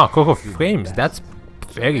magic. Ah, Coco of Flames. That's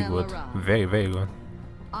very good. Very, very good.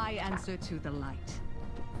 I answer to the light.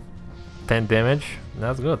 10 damage.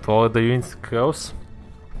 That's good. All the units close.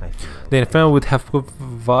 I feel The Inferno would have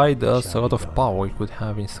provided us a lot of power. We could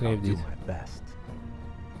have I'll enslaved do it. my best.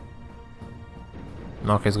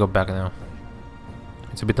 Okay, let's go back now.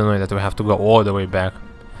 It's a bit annoying that we have to go all the way back.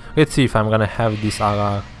 Let's see if I'm gonna have this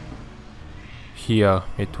RR here.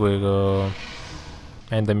 It will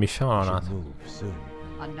end the mission or not. Should move soon.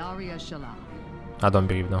 Anaria Shalah. I don't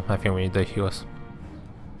believe no. I think we need the heroes.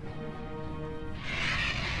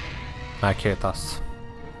 I killed us.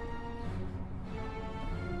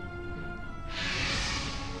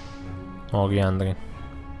 Or Leandrin.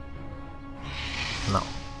 No.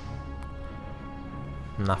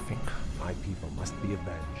 Nothing. My people must be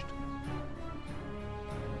avenged.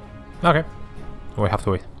 Okay. We have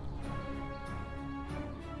to wait.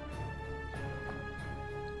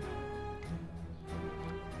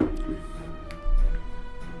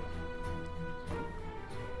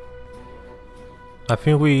 I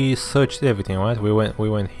think we searched everything, right? We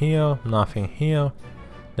went here, nothing here.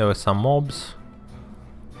 There were some mobs.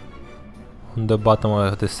 On the bottom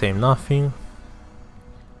of the same nothing.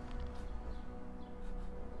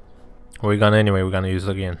 We're gonna use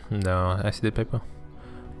again the acid paper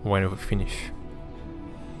when we finish.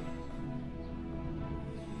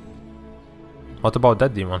 What about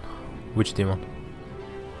that demon? Which demon?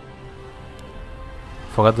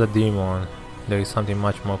 Forget the demon. There is something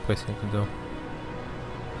much more pressing to do.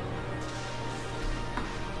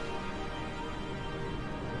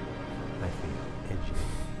 I feel edgy.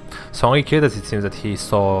 So only Kratos, it seems that he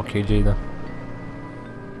saw Jaden.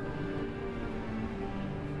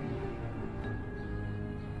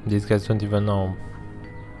 These guys don't even know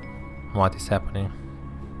what is happening.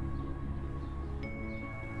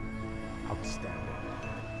 Outstanding.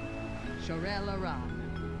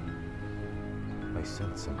 I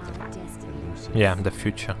sense something. Elusive. Yeah, the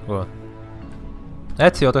future. Good.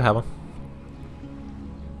 Let's see what we have.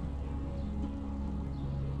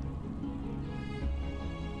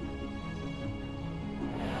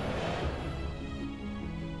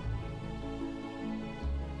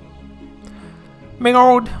 My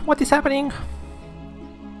lord, what is happening?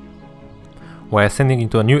 We're ascending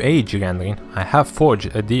into a new age, Gandrin. I have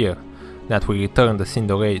forged a deer that will return the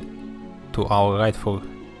Cinder Raid to our rightful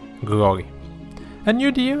glory. A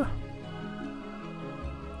new deer?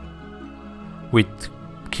 With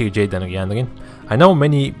Jaden, Gandrin. I know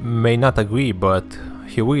many may not agree, but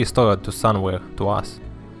he will restore to somewhere to us.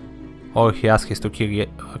 Or he asks us to kill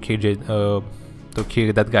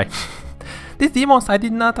that guy. These demons I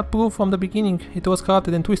did not approve from the beginning. It was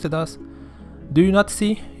corrupted and twisted us. Do you not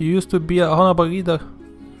see? You used to be an honorable leader.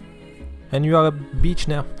 And you are a bitch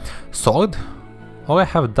now. Sword? All I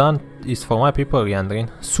have done is for my people,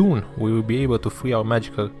 Leandrin. Soon we will be able to free our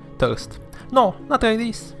magical thirst. No, not like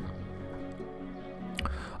this.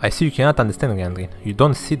 I see you cannot understand, Leandrin. You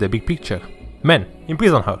don't see the big picture. Men,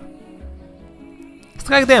 imprison her.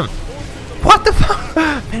 Strike them! What the fuck?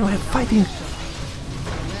 Man, we're fighting.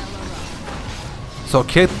 So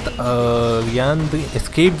Leandrin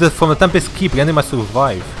escaped from the Tempest Keep. Leandrin must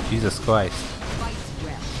survive. Jesus Christ.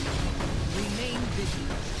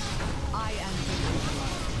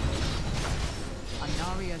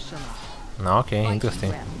 Okay,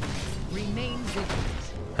 interesting.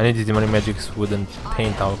 I need these demonic magics wouldn't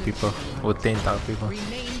taint our people. Would taint our people.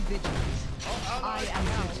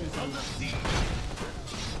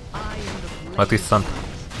 At least some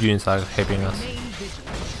units are helping us.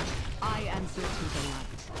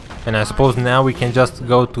 And I suppose now we can just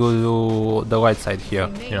go to the right side here,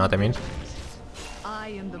 you know what I mean?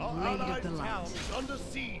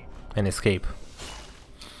 And escape.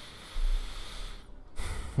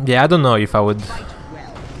 Yeah, I don't know if I would...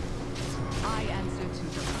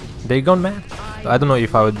 They gone mad? I don't know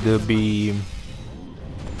if I would be...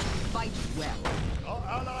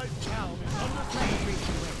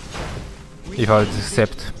 If I would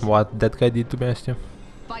accept what that guy did, to be honest with you.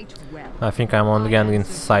 I think I'm on Gandrin's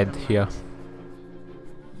side here.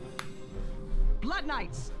 Blood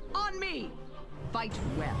Knights, on me! Fight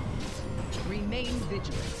well. Remain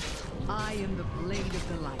vigilant. I am the blade of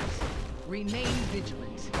the light. Remain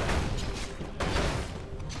vigilant.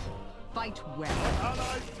 Fight well. Our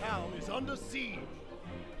allied town is under siege.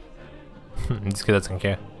 This guy doesn't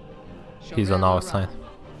care. He's on our side.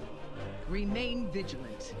 Remain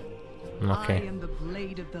vigilant. Okay. I am the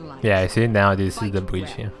blade of the light. Yeah, I see now this is the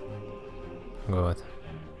bridge here. Good.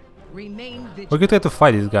 Remain vigilant. We could try to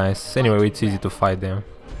fight these guys. Anyway, it's easy to fight them.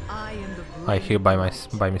 I am the I blade hear of by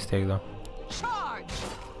the mistake though. Charge!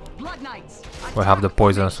 Blood Knights. We have the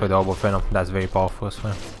poisons for the Orb of Venom. That's very powerful as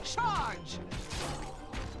well. Charge!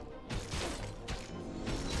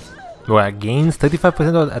 Well, gains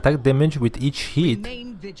 35% of attack damage with each hit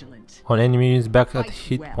Remain vigilant. on enemies back at Fight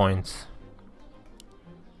hit well. points.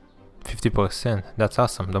 50%. That's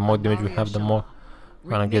awesome. The more damage we have, the more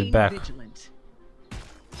we're gonna get Remain back. vigilant.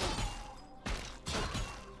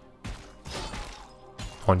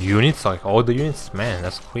 On units, like all the units, man,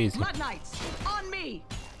 that's crazy. Blood Knights, on me!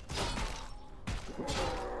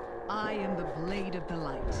 I am the blade of the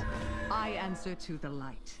light. I answer to the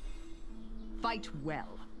light. Fight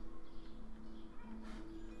well.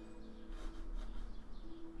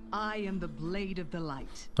 I am the blade of the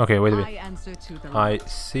light. Okay, wait a I bit. answer to the I light.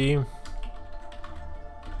 see.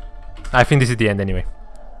 I think this is the end anyway.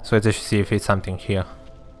 So let's just see if it's something here.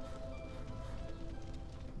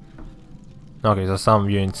 Okay, so some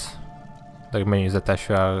units, the remaining that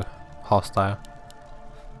actually are hostile.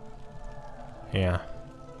 Yeah.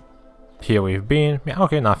 Here we've been. Yeah,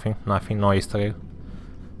 okay, nothing. Nothing, no Easter egg.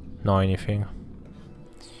 No anything.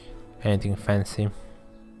 Anything fancy.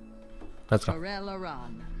 Let's go.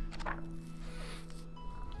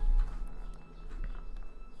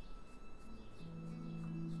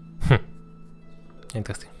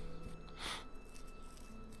 Interesting.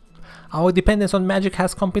 Our dependence on magic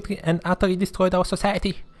has completely and utterly destroyed our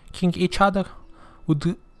society. Killing each other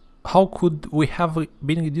how could we have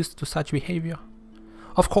been reduced to such behavior?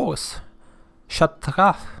 Of course,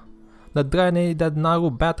 Shatrath The Draenei that Naru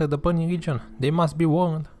battered the burning region. They must be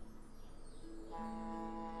warned.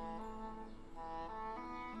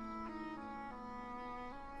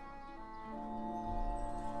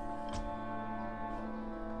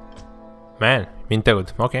 Man,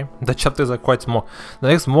 Interlude. Okay, the chapters are quite small. The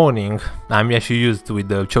next morning, I'm actually used with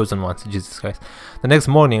the chosen ones, Jesus Christ. The next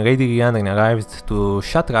morning, Lady Liandrin arrived to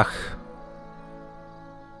Shatrach,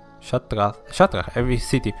 every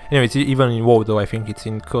city. Anyway, it's even in WoW though, I think it's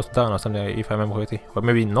in Coast Down or something, if I remember correctly. Or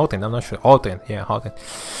maybe in Northrend, I'm not sure. Outhrend, yeah, Outhrend.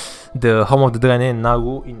 The home of the Draenei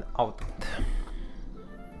Naru in Outhrend.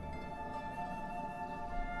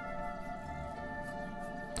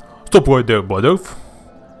 Stop right there, Blood Elf.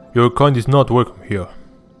 Your kind is not welcome here.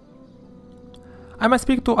 I must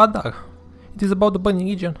speak to Adar. It is about the burning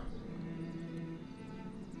region.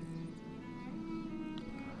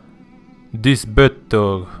 This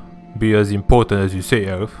better be as important as you say,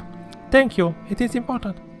 Elf. Thank you, it is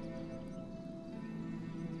important.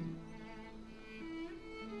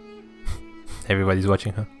 Everybody's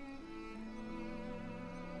watching her.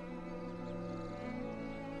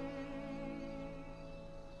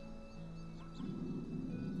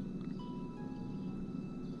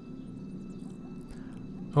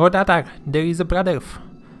 Lord Adar, there is a Blood Elf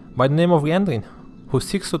by the name of Liandrin who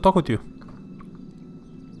seeks to talk with you.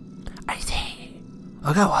 I say,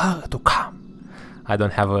 allow her to come. I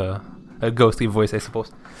don't have a ghostly voice, I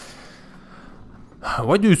suppose.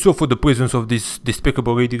 Why do you suffer the presence of this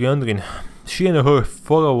despicable Lady Liandrin? She and her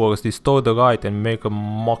followers distort the light and make a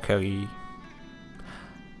mockery.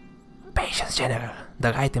 Patience, General.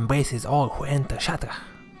 The light embraces all who enter Shatrach.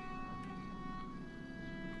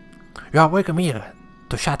 You are welcome here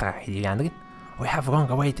to Shatrach, Lady Liandrin. We have long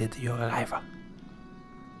awaited your arrival.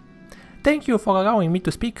 Thank you for allowing me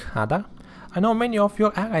to speak, Adar. I know many of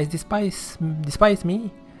your allies despise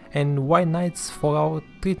me and White Knights for our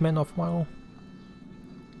treatment of Maru.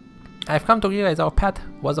 I've come to realize our path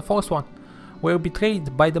was a false one. We were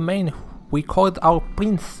betrayed by the man we called our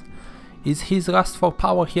prince. Is his lust for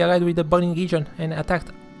power he arrived with the burning region and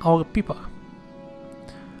attacked our people.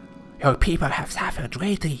 Your people have suffered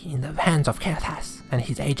greatly in the hands of Kerthas and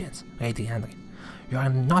his agents, Lady Liandrin. You are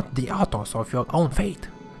not the authors of your own fate,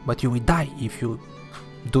 but you will die if you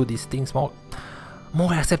do these things more.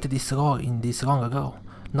 More accepted this role in this long ago,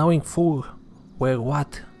 knowing full well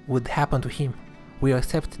what would happen to him. We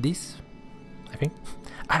accept this, I think.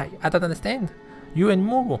 I don't understand. You and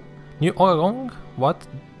Muru knew all along what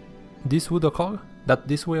this would occur? That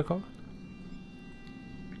this would occur?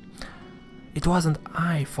 It wasn't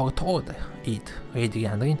I foretold it, Lady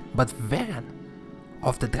Liandrin, but Varen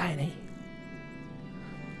of the Draenei.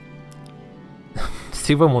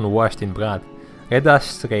 Silvermoon washed in blood, led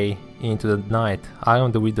astray into the night,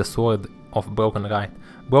 armed with the sword of broken light.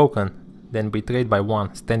 Broken, then betrayed by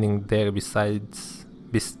one, standing there bestride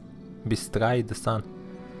the sun.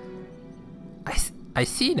 I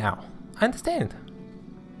see now. I understand.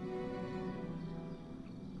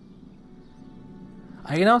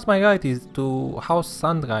 I renounce my loyalties to House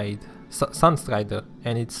Sunstrider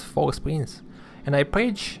and its false prince, and I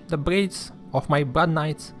pledge the braids of my blood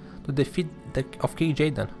knights to defeat of King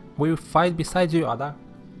Jaden. We will fight beside you, Adar.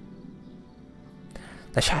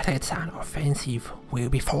 The Shattered Sun offensive will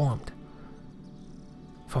be formed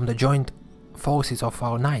from the joint forces of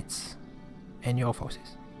our knights and your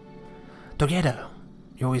forces. Together,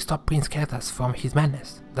 you will stop Prince Kerthas from his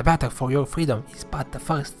madness. The battle for your freedom is but the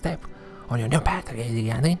first step on your new path, Lady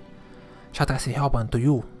Liandrin. Shatrach is open to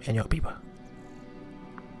you and your people.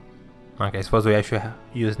 Okay, I suppose we actually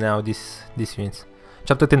use now these units.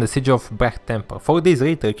 Chapter 10, the Siege of Black Temple. 4 days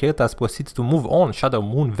later, Kerthas proceeds to move on Shadow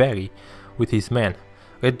Moon Valley with his men,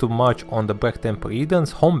 ready to march on the Black Temple,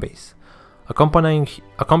 Eden's home base. Accompanying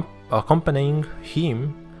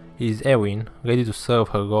him is Eowyn, ready to serve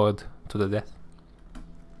her lord to the death.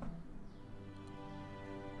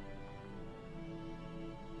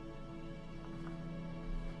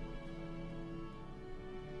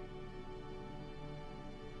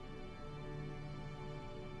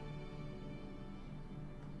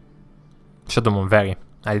 Shadow Moon Valley.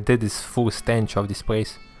 I did this foul stench of this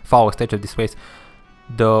place,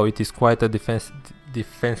 though it is quite a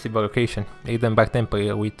defensible location. Eden Black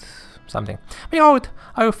Temple with something. My lord,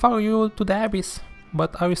 I will follow you to the abyss,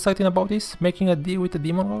 but are you certain about this? Making a deal with the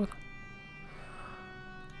demon lord?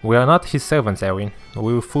 We are not his servants, Eowyn.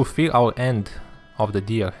 We will fulfill our end of the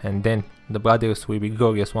deal, and then the brothers will be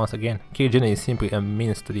glorious once again. Kirjana is simply a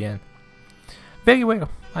means to the end. Very well.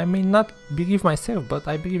 I may not believe myself, but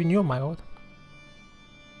I believe in you, my lord.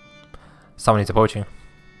 Someone is approaching.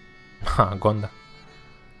 Gonda.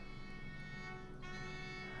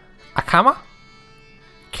 Akama?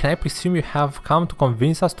 can I presume you have come to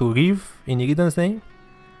convince us to live in Illidan's name?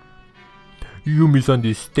 You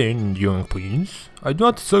misunderstand, young prince. I do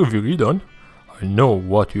not serve you, Illidan. I know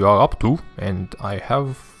what you are up to, and I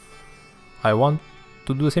want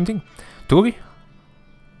to do the same thing. Truly?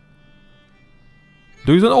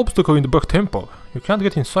 There is an obstacle in the Black Temple. You can't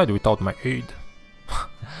get inside without my aid.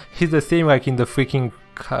 He's the same like in the freaking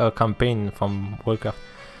campaign from Warcraft.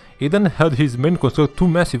 Illidan had his men construct 2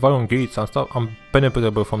 massive iron gates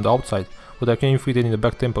unpenetrable from the outside, but I can infiltrate in the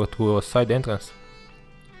Black Temple through a side entrance.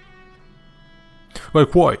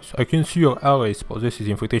 Likewise, I can see your ally possesses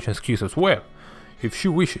infiltration skills as well. If she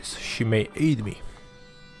wishes, she may aid me.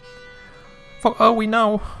 For all we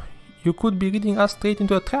know, you could be leading us straight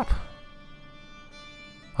into a trap.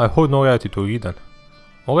 I hold no loyalty to Illidan.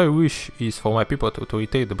 All I wish is for my people to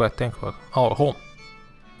retake the Black Temple, our home.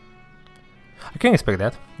 I can respect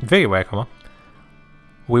that. Very welcome. Huh?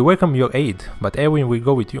 We welcome your aid, but Erwin will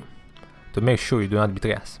go with you, to make sure you do not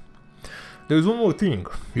betray us. There is one more thing.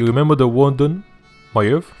 You remember the warden,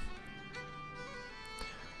 Maiev?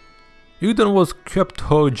 Illidan was kept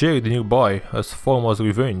her jailed nearby as form of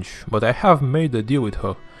revenge, but I have made a deal with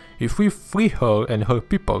her. If we free her and her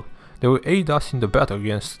people, they will aid us in the battle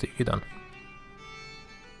against Illidan.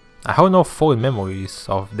 I have no fond memories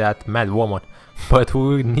of that mad woman, but we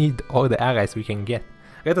will need all the allies we can get.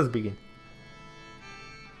 Let us begin.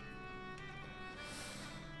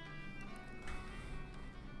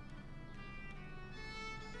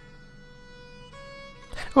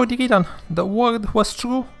 Oh, Illidan, the word was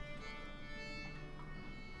true.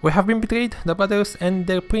 We have been betrayed. The brothers and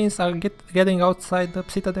their prince are getting outside the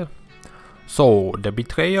citadel. So, the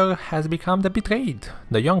betrayer has become the betrayed.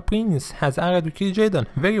 The young prince has allied with Kil'jaeden.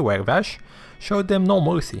 Very well, Vash. Show them no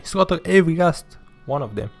mercy. Slaughter every last one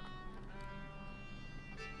of them.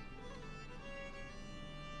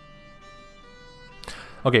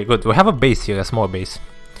 Okay, good. We have a base here, a small base.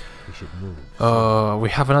 We should move. We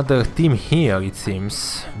have another team here, it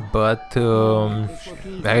seems. But,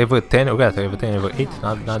 level 10, okay, level 10, level 8,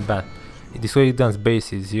 not bad. Destroy Illidan's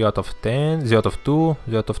base is 0 out of 10, 0 out of 2,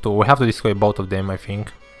 0 out of 2. We have to destroy both of them, I think.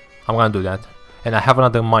 I'm gonna do that. And I have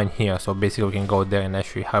another mine here, so basically we can go there and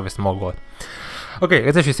actually harvest more gold. Okay,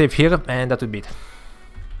 let's actually save here, and that would be it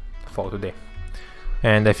for today.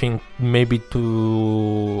 And I think maybe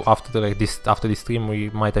after this stream we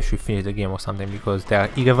might actually finish the game or something, because there are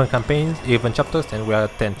 11 campaigns, 11 chapters, and we are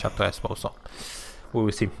at 10 chapters as well. So we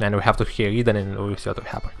will see, and we have to kill Illidan, and we will see what will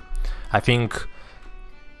happen. I think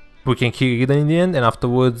we can kill Illidan in the end, and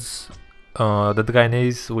afterwards the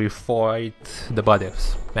Draenei will fight the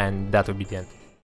brothers, and that will be the end.